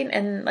something.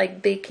 And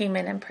like they came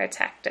in and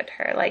protected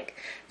her. Like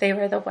they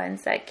were the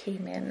ones that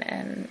came in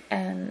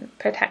and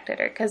protected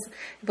her because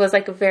it was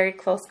like a very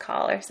close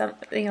call or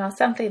something,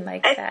 something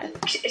like that.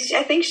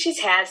 I think she's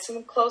had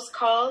some close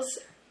calls.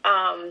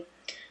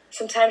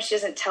 Sometimes she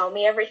doesn't tell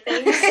me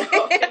everything.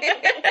 So.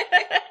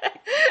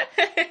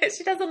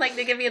 She doesn't like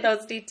to give you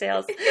those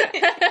details. You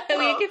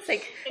can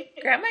say,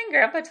 Grandma and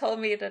Grandpa told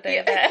me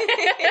today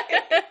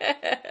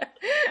that.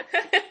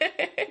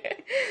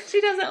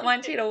 She doesn't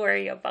want you to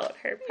worry about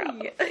her,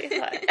 probably.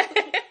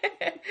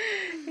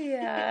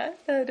 Yeah,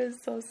 that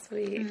is so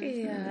sweet.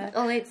 Mm-hmm. Yeah.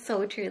 Oh, it's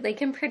so true. They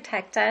can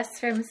protect us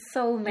from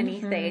so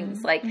many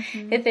things. Like,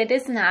 if it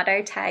is not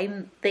our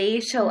time, they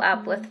show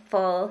up with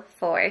full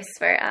force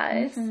for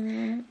us.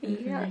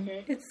 Yeah,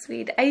 it's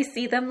sweet. I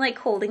see them, like,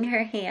 holding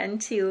her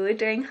hand, too,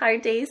 during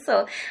hard days.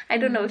 So, I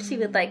don't know if she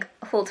would, like,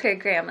 hold her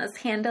grandma's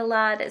hand a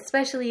lot,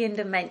 especially in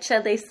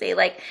dementia. They say,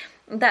 like,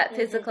 that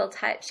physical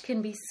touch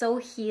can be so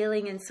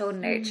healing and so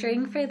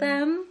nurturing for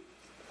them.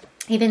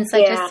 Even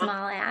such a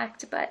small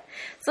act, but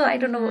so I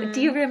don't know. Do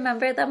you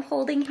remember them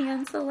holding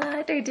hands a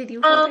lot, or did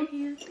you hold her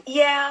hand?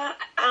 Yeah,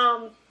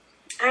 I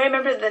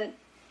remember the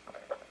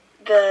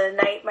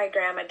night my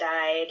grandma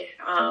died.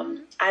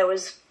 I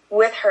was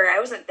with her. I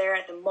wasn't there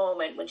at the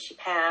moment when she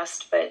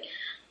passed, but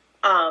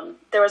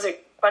there was a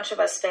bunch of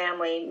us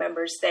family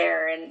members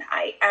there, and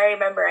I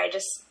remember I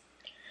just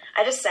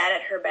sat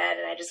at her bed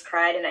and I just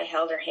cried and I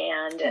held her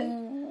hand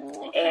and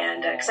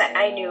because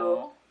I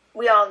knew.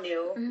 We all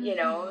knew,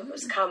 it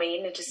was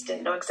coming. It just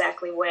didn't know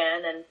exactly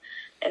when.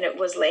 And it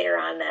was later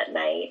on that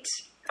night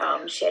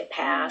she had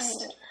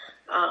passed.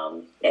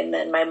 And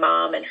then my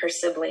mom and her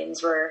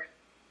siblings were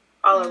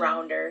all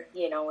around her,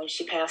 when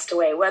she passed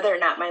away. Whether or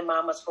not my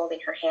mom was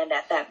holding her hand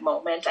at that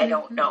moment, I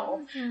don't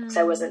know because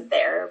I wasn't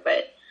there.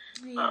 But,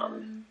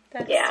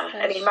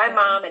 I mean, my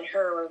mom and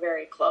her were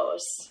very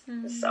close.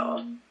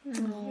 So.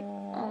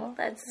 Oh,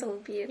 that's so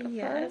beautiful.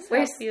 Yes,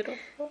 that's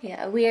beautiful.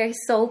 Yeah, we are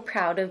so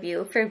proud of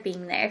you for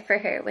being there for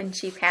her when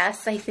she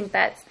passed. I think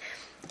that's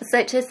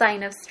such a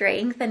sign of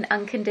strength and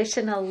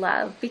unconditional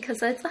love because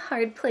that's a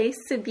hard place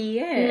to be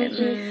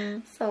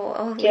in.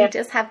 So we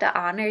just have to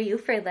honor you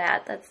for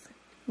that.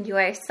 You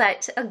are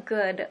such a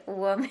good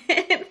woman,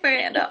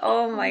 Miranda.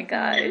 Oh my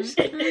gosh.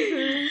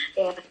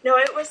 Yeah. No,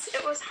 it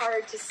was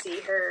hard to see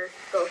her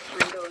go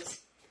through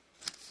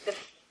the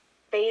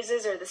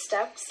phases or the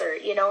steps or,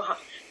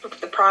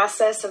 the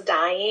process of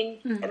dying.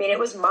 I mean, it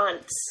was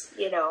months,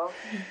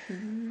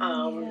 and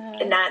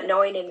not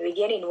knowing in the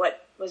beginning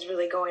what was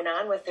really going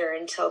on with her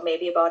until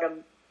maybe about a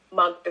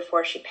month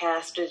before she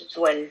passed is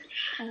when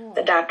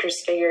the doctors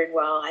figured,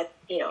 well,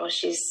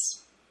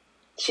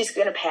 she's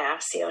going to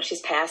pass,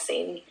 she's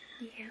passing.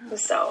 Yeah.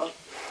 So,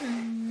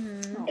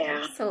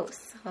 I'm so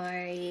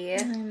sorry.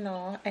 I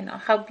know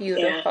how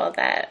beautiful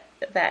that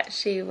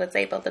she was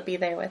able to be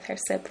there with her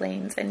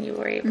siblings and you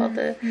were able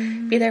to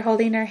be there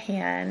holding her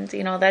hand.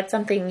 That's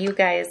something you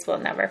guys will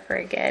never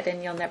forget,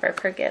 and you'll never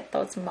forget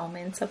those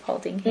moments of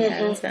holding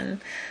hands.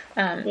 And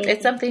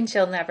it's something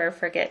she'll never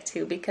forget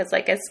too, because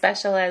like as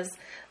special as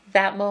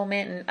that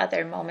moment and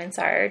other moments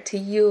are to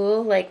you,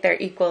 like they're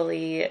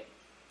equally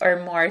or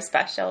more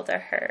special to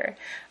her,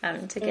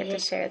 to get to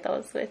share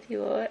those with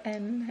you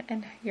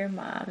and your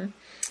mom.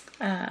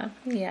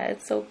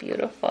 It's so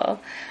beautiful.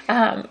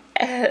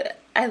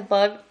 I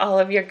love all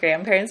of your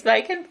grandparents, but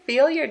I can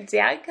feel your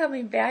dad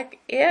coming back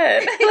in.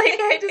 Like,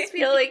 I just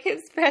feel like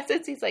his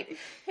presence. He's like,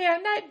 hey,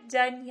 I'm not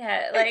done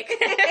yet.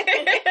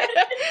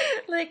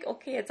 Like,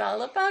 okay, it's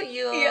all about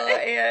you.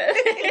 Yeah.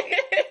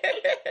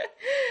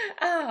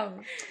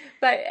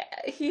 But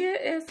he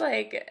is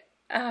like,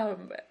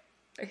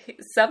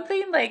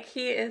 something like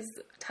he is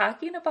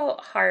talking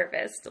about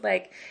harvest,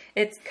 like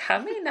it's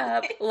coming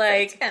up,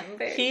 like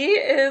September. He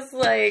is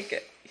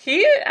like,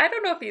 I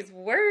don't know if he's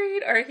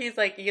worried or he's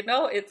like,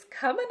 it's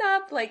coming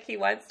up, like he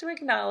wants to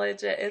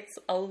acknowledge it. It's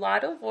a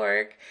lot of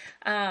work.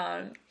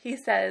 He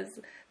says,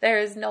 there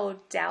is no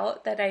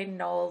doubt that I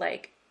know,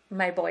 like,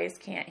 my boys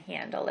can't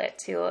handle it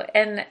too.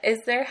 And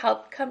is there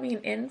help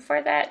coming in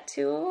for that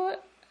too?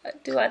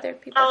 Do other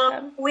people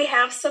come? We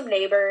have some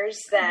neighbors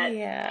that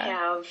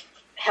have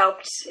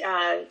helped.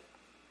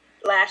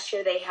 Last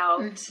year they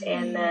helped,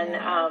 and then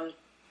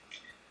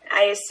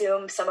I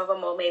assume some of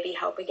them will maybe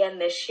help again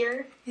this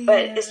year.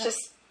 But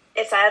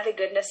it's out of the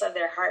goodness of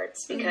their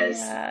hearts because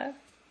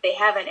they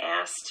haven't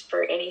asked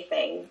for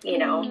anything,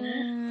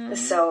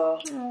 So,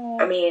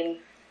 I mean,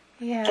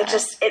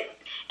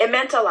 it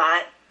meant a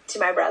lot to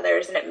my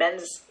brothers, and it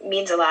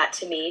means a lot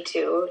to me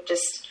too,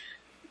 just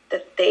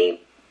that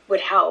they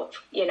would help,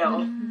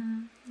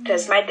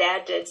 because my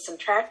dad did some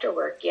tractor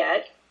work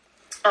yet.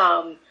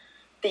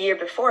 The year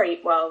before, in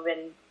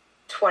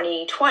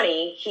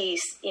 2020, he,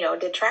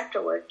 did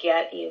tractor work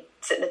yet. He'd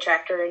sit in the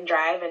tractor and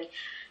drive,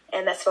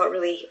 and that's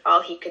really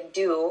all he could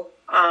do.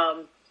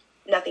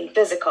 Nothing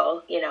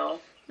physical,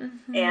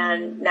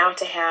 and now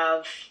to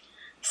have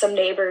some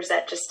neighbors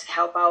that just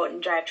help out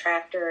and drive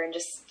tractor and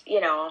just,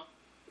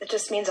 it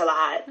just means a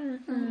lot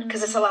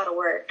because it's a lot of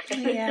work.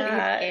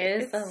 Yeah, It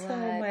is it's a so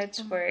lot.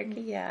 much work.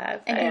 Yeah,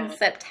 And but- in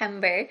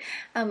September,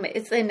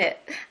 it's in it.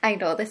 I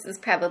know this is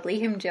probably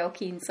him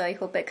joking, so I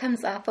hope it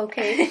comes off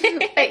okay.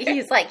 But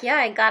he's like, yeah,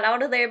 I got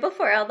out of there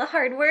before all the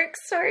hard work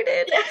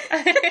started.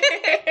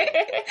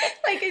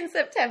 Like in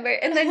September.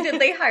 And then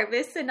did they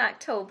harvest in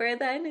October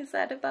then? Is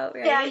that about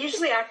right? Yeah,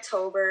 usually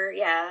October,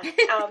 yeah.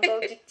 They'll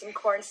do some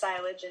corn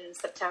silage in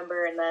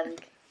September and then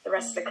the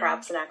rest of the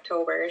crops in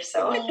October.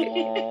 So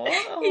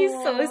He's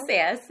so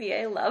sassy.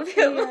 I love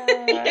him.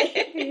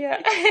 Yeah.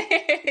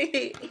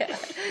 Yeah.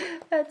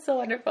 That's so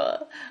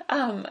wonderful.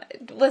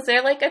 Was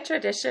there like a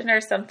tradition or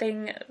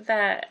something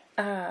that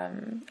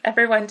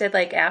everyone did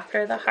like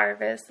after the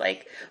harvest,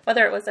 like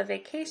whether it was a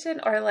vacation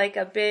or like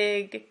a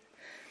big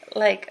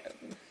like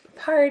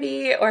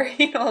party or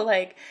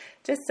like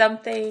just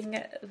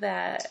something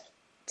that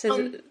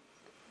to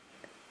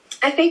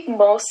I think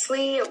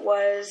mostly it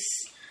was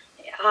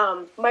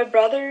my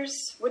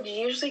brothers would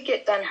usually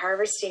get done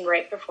harvesting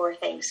right before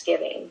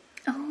Thanksgiving.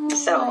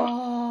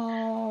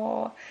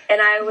 So,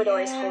 and I would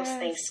always host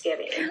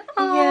Thanksgiving.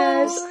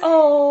 Yes.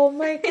 Oh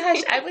my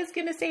gosh. I was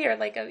going to say you're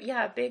like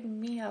a big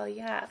meal.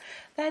 Yeah.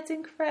 That's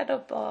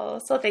incredible.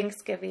 So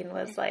Thanksgiving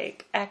was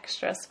like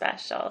extra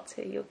special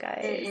to you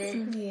guys.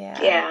 Mm-hmm.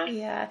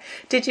 Yeah.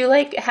 Did you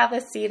like have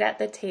a seat at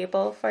the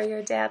table for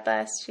your dad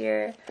last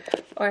year?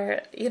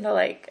 Or,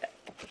 like...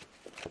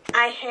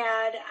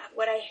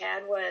 What I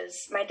had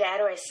was my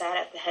dad always sat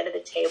at the head of the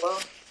table.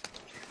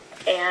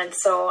 And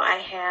so I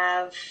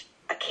have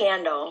a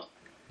candle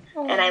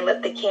and I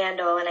lit the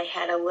candle and I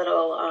had a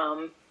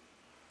little,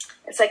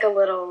 it's like a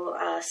little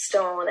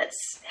stone that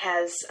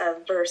has a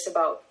verse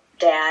about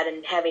dad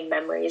and having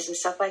memories and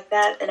stuff like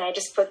that. And I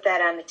just put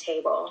that on the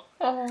table.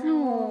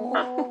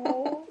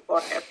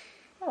 For him.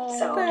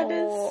 So. That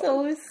is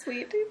so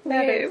sweet.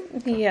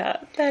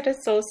 That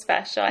is so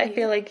special. I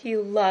feel like he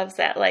loves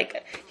that.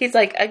 Like he's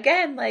like,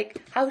 again, like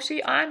how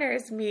she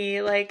honors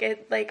me, like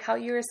it, like how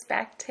you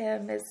respect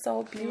him is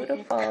so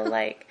beautiful.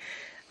 Like,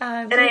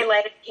 and I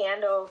light a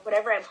candle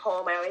whenever I'm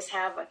home. I always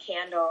have a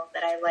candle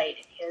that I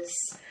light in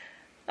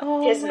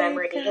his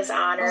memory, his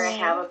honor. I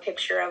have a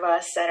picture of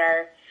us at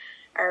our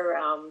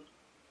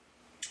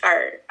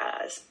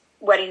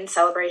wedding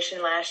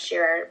celebration last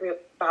year, our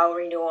vow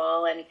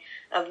renewal, and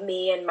of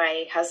me and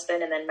my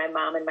husband, and then my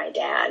mom and my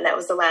dad. And that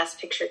was the last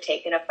picture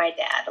taken of my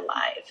dad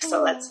alive.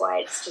 So that's why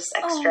it's just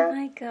extra. Oh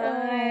my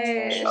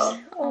gosh. Special.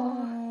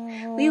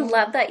 We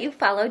love that you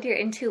followed your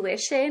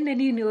intuition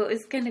and you knew it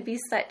was going to be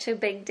such a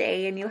big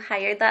day and you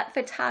hired that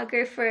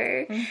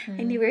photographer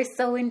and you were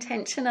so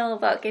intentional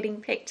about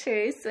getting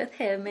pictures with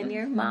him and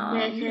your mom.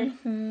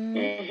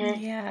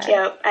 Yeah.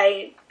 Yep.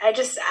 I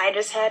just had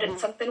it.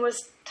 Something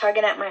was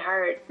tugging at my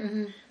heart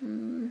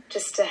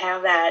just to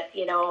have that,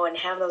 and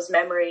have those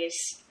memories.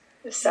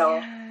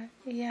 So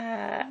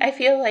yeah. I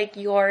feel like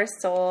your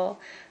soul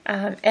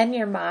and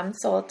your mom's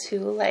soul too,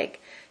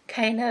 like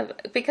kind of,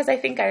 because I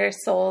think our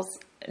souls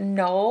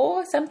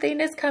know something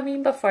is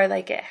coming before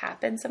like it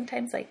happens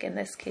sometimes, like in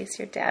this case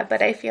your dad,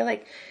 but I feel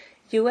like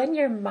you and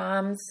your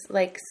mom's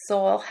like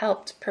soul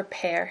helped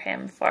prepare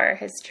him for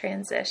his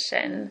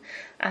transition,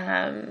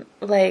 because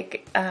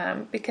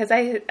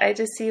I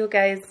just see you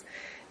guys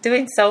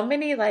doing so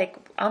many like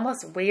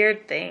almost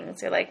weird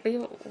things. You're like, we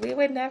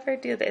would never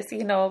do this,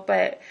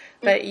 but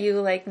you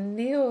like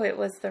knew it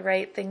was the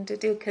right thing to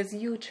do because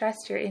you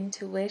trust your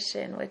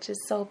intuition, which is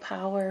so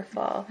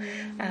powerful.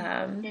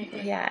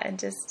 And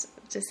just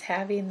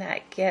having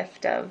that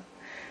gift of,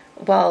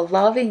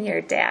 loving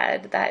your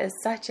dad, that is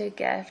such a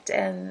gift,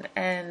 and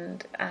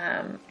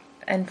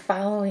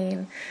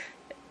following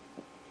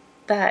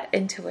that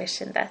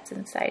intuition that's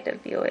inside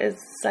of you is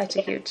such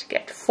a huge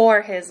gift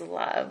for his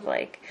love.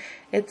 Like,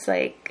 it's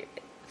like,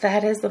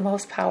 that is the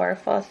most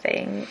powerful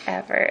thing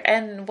ever.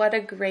 And what a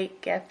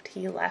great gift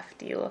he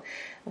left you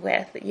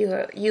with,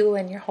 you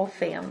and your whole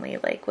family,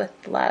 like with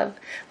love.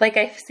 Like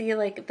I see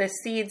like the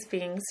seeds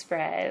being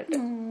spread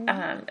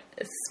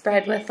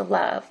with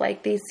love.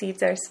 Like these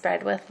seeds are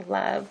spread with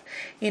love.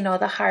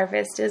 The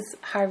harvest is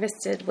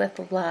harvested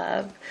with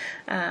love.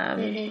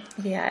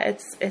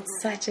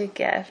 It's such a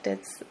gift.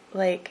 It's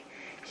like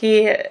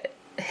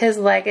his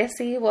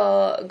legacy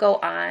will go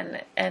on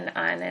and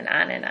on and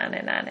on and on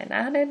and on and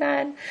on and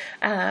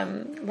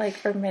on, like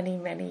for many,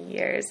 many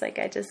years. Like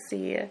I just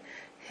see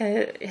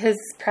his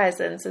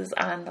presence is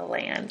on the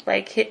land.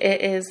 Like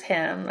it is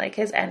him. Like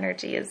his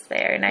energy is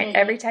there. And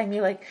every time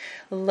you like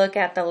look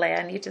at the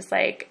land, you just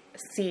like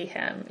see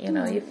him.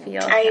 You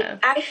feel him.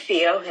 I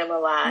feel him a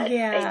lot.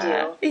 Yeah, I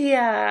do.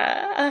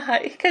 Yeah,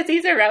 because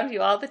he's around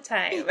you all the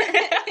time.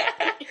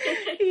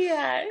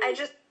 Yeah.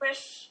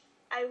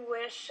 I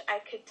wish I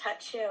could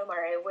touch him, or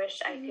I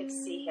wish I could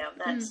see him.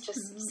 That's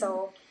just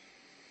so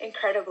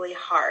incredibly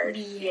hard,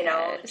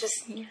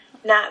 just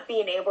not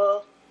being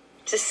able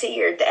to see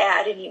your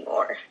dad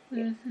anymore.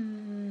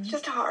 It's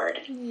just hard.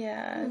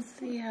 Yes,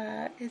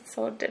 yeah, it's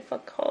so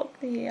difficult.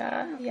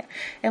 Yeah.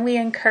 And we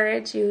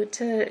encourage you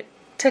to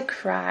to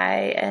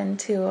cry and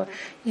to,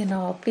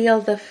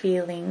 feel the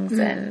feelings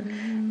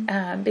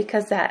and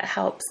because that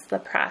helps the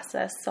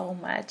process so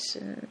much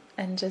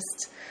and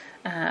just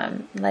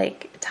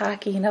like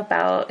talking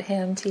about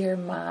him to your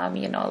mom,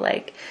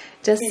 like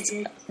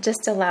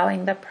just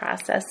allowing the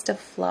process to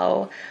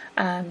flow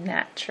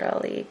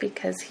naturally,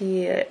 because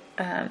he's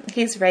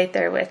right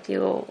there with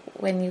you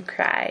when you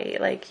cry.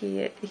 Like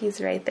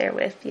he's right there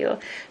with you,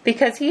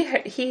 because he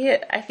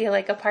I feel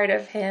like a part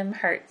of him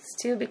hurts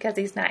too, because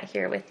he's not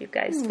here with you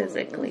guys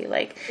physically.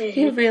 Like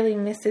he really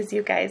misses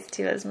you guys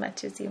too, as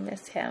much as you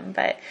miss him.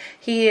 But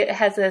he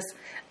has this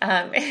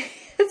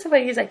it's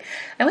funny, he's like,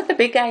 I'm with the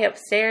big guy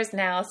upstairs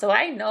now, so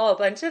I know a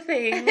bunch of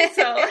things.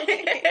 So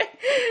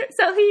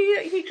so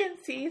he can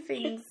see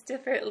things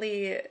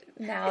differently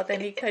now than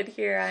he could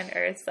here on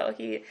earth. So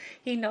he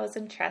knows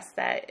and trusts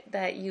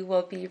that you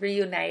will be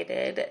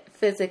reunited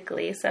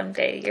physically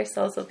someday. Your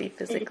souls will be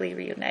physically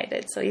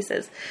reunited. So he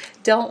says,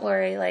 don't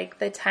worry, like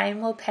the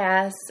time will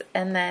pass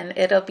and then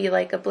it'll be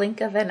like a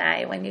blink of an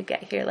eye when you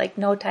get here. Like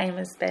no time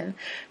has been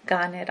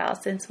gone at all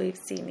since we've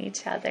seen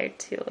each other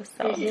too.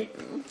 So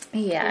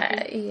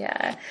yeah.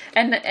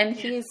 And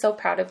he's so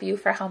proud of you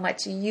for how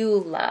much you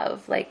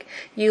love. Like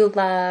you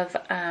love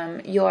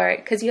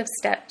because you have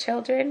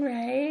stepchildren,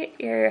 right?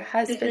 Your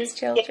husband's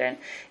children.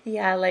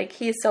 Yeah, like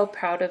he's so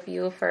proud of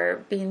you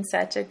for being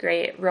such a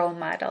great role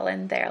model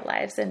in their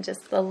lives, and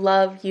just the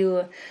love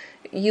you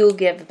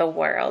give the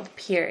world,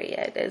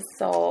 period, is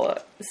so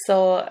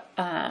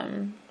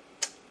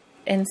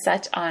in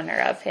such honor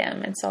of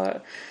him, and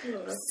so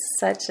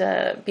such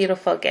a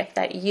beautiful gift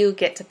that you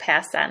get to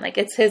pass on. Like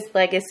it's his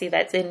legacy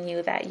that's in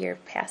you that you're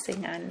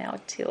passing on now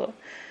too.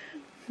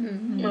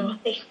 Oh,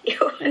 thank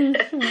you.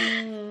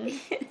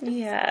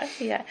 Yeah.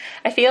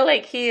 I feel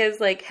like he is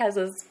like has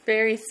a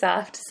very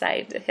soft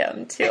side to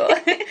him too.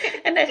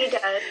 And he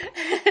does.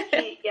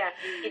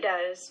 He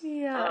does.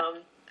 Yeah.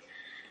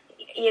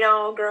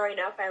 Growing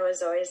up, I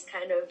was always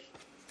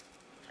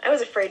I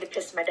was afraid to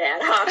piss my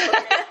dad off.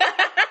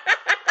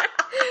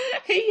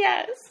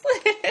 Yes.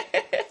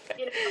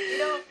 You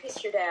don't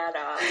piss your dad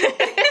off.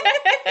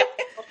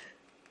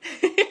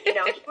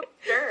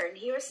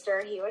 He was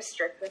stern. He was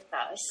strict with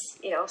us.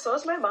 So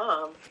was my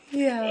mom.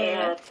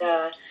 Yeah.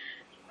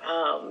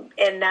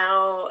 And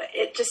now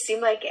it just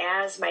seemed like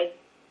as my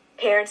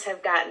parents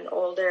have gotten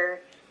older,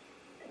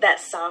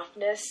 that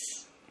softness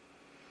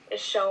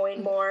is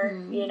showing more.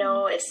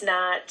 It's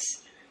not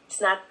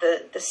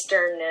the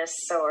sternness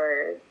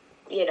or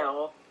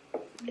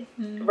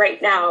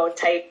right now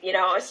type.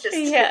 It's just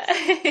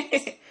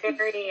it's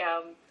very.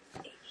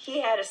 He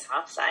had a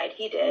soft side.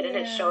 He did, and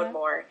it showed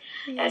more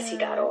as he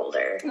got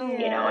older.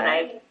 And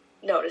I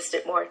noticed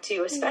it more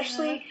too.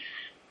 Especially,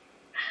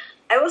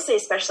 I will say,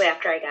 especially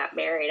after I got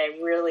married, I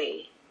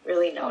really,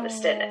 really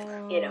noticed it.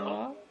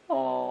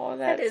 Oh,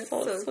 that is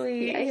so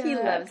sweet. Yeah, he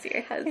loves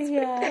your husband.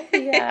 Yeah.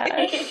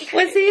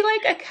 Was he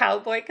like a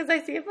cowboy? Because I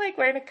see him like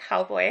wearing a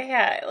cowboy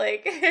hat,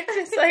 like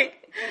just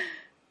like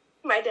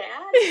my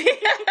dad.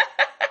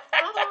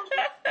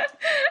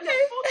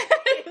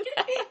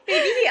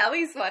 Maybe he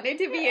always wanted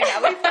to be, and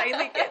now he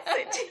finally gets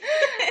it.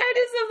 I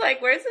just was like,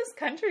 where's this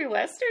country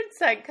western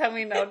side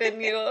coming out in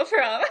you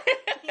from?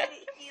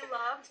 He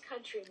loved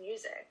country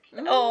music.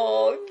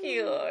 Oh,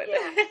 cute.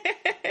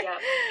 Yeah.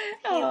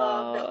 He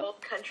loved the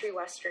old country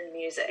western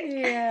music.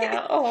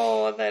 Yeah.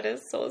 Oh, that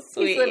is so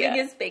sweet. He's living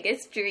his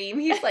biggest dream.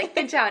 He's like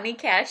the Johnny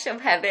Cash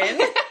of heaven.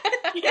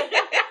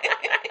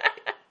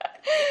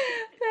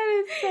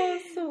 That is so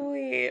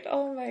sweet.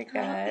 Oh my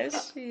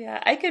gosh.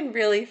 Yeah. I can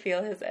really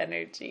feel his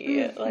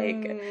energy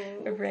like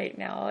right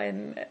now.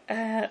 And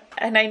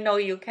I know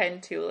you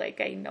can too. Like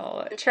I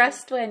know.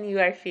 Trust when you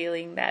are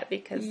feeling that,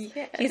 because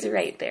he's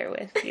right there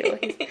with you.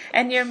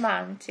 And your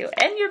mom too.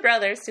 And your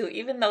brothers too,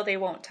 even though they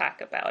won't talk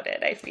about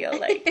it, I feel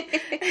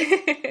like.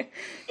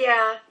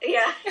 Yeah.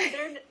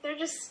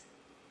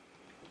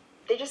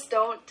 They just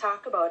don't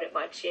talk about it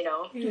much,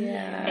 Yeah.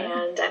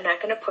 And I'm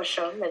not going to push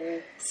them,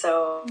 and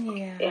so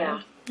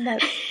yeah.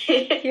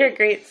 You're a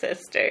great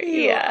sister.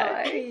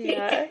 Yeah.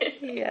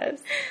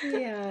 Yes.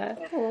 Yeah.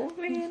 Oh,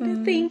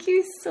 Miranda, thank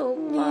you so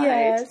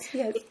much.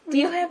 Yes. Do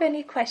you have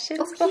any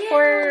questions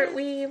before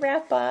we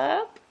wrap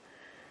up?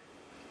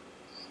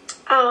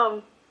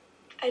 I'm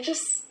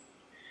just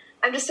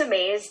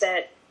amazed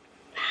at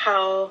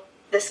how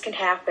this can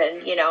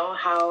happen.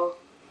 How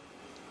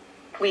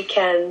we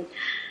can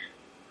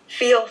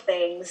feel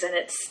things and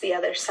it's the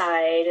other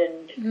side,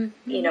 and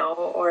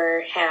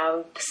or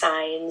have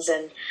signs,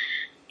 and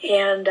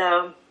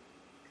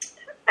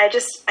I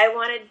guess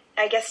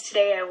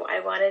today I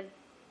wanted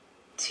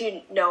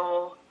to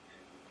know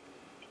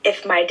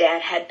if my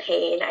dad had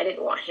pain. I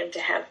didn't want him to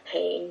have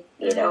pain,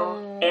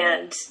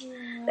 and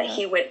that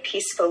he went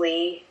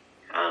peacefully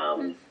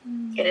in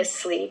his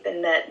sleep,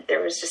 and that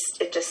there was his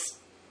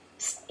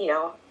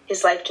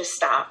life just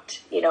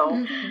stopped. I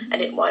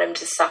didn't want him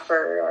to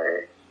suffer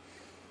or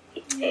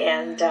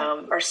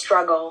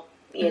struggle,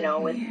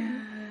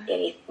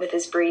 with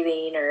his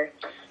breathing or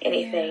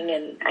anything.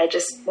 And I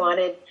just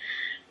wanted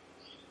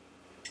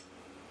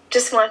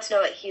just want to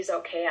know that he's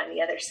okay on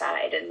the other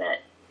side, and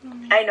that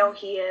I know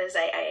he is.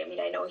 I mean,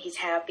 I know he's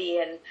happy,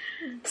 and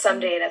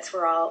someday that's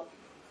where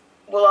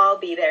we'll all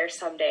be there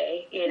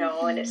someday, you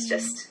know. And it's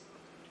just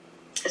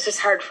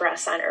hard for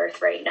us on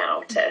earth right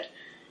now to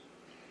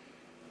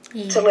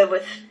live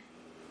with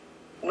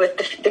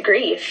the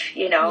grief,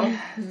 you know.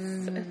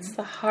 Yes, it's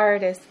the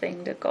hardest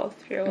thing to go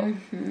through.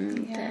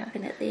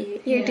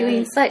 Definitely. You're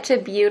doing such a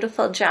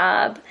beautiful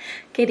job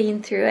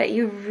getting through it.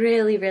 You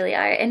really, really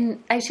are.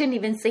 And I shouldn't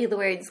even say the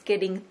words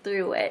getting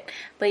through it,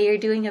 but you're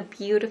doing a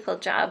beautiful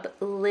job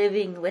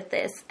living with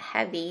this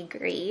heavy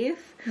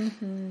grief.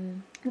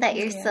 That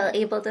you're still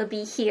able to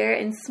be here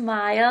and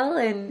smile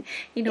and,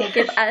 you know,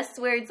 give us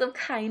words of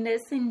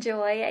kindness and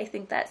joy. I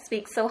think that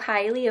speaks so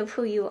highly of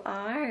who you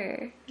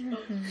are.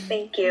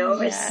 Thank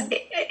you. Yeah.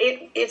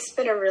 It's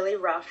been a really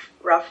rough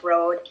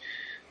road.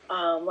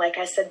 Like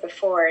I said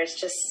before, it's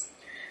just,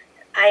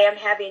 I am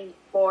having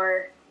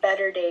more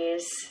better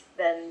days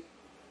than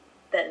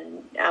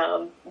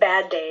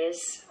bad days.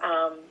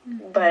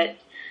 But,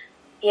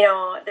 you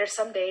know, there's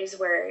some days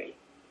where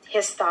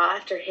his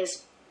thought or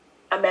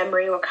a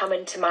memory will come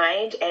into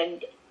mind,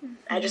 and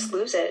I just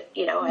lose it,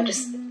 you know.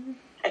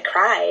 I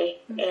cry,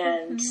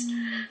 and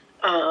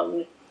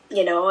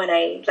you know,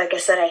 and like I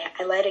said,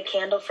 I light a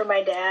candle for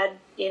my dad,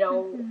 you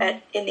know,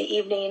 in the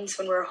evenings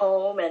when we're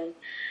home, and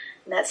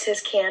that's his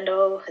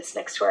candle. It's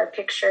next to our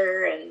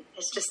picture, and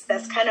it's just,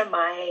 that's kind of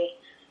my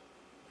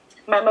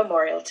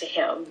memorial to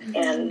him,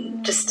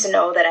 and just to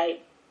know that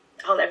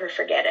I'll never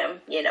forget him,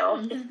 you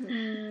know.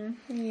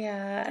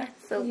 Yeah.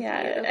 That's so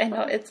beautiful. I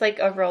know, it's like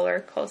a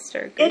roller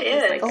coaster. It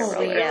is. Like a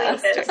roller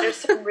coaster. There's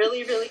some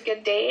really, really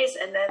good days,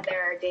 and then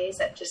there are days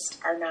that just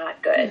are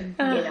not good,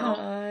 you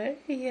know.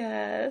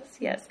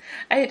 Yes.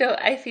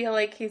 I feel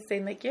like he's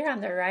saying, like, you're on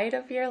the ride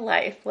of your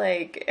life.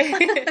 Like,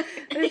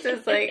 this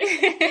is like,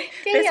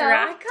 this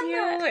rocked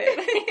you.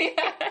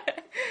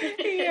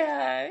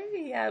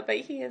 Yeah, but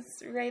he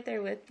is right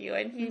there with you,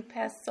 and he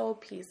passed so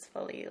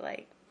peacefully.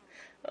 Like,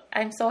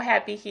 I'm so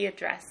happy he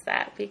addressed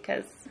that,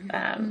 because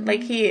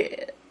like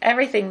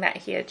everything that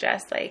he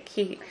addressed, like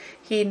he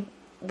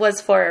was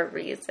for a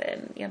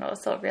reason, you know.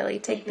 So really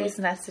take these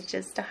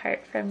messages to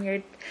heart from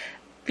your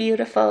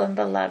beautiful and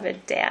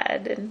beloved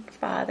dad and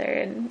father,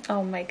 and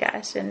oh my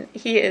gosh, and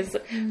he is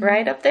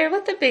right up there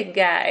with the big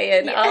guy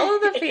and all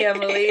of the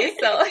family,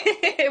 so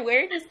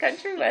wearing his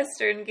country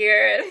western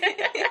gear.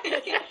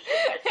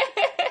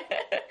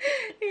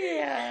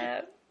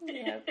 Yeah,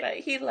 but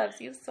he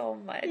loves you so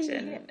much,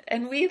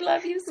 and we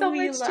love you so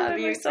much too.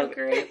 And we're so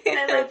grateful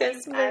for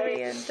this,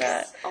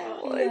 Miranda.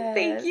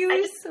 Thank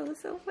you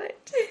so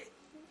much.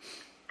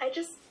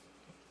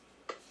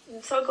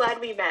 I'm so glad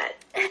we met.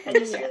 I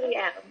just really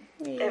am.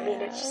 I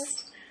mean, it's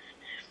just,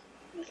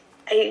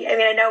 I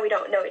mean, I know we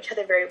don't know each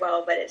other very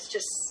well, but it's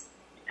just,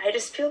 I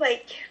just feel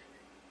like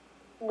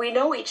we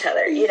know each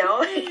other, you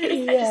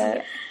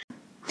know?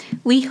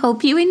 We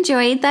hope you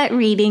enjoyed that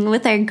reading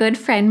with our good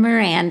friend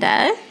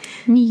Miranda.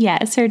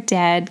 Yes, her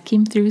dad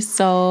came through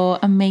so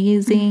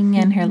amazing,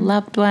 and her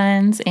loved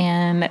ones,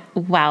 and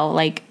wow,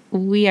 like,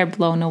 we are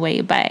blown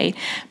away by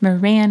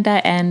Miranda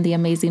and the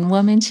amazing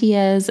woman she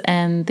is,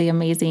 and the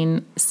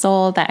amazing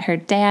soul that her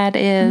dad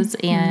is,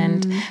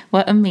 and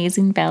what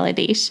amazing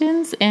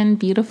validations and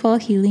beautiful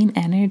healing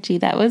energy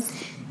that was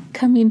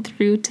coming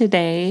through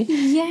today.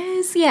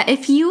 Yes, yeah.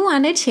 If you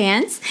want a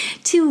chance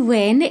to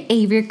win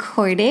a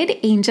recorded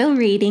angel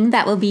reading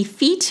that will be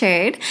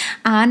featured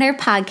on our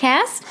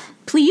podcast,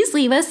 please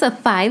leave us a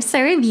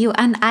 5-star review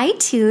on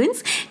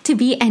iTunes to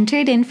be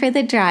entered in for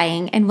the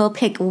drawing, and we'll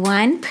pick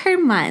one per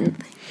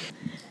month.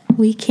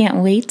 We can't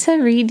wait to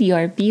read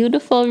your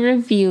beautiful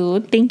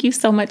review. Thank you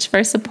so much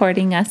for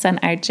supporting us on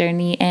our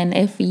journey. And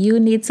if you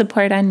need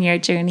support on your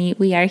journey,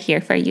 we are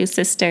here for you,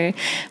 sister.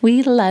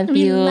 We love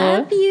you. We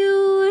love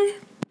you.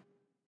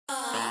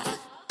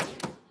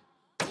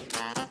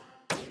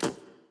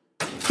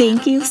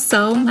 Thank you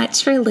so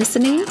much for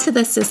listening to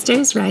the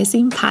Sisters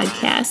Rising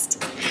podcast.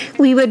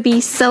 We would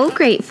be so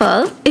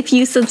grateful if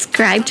you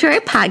subscribe to our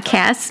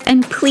podcast,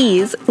 and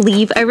please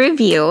leave a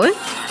review.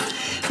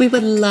 We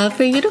would love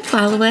for you to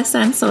follow us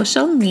on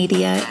social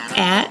media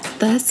at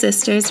The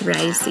Sisters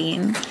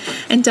Rising.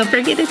 And don't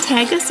forget to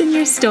tag us in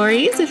your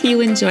stories if you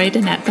enjoyed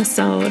an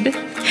episode.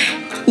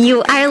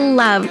 You are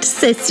loved,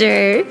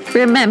 sister.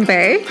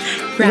 Remember,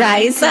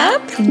 rise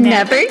up,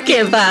 never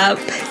give up.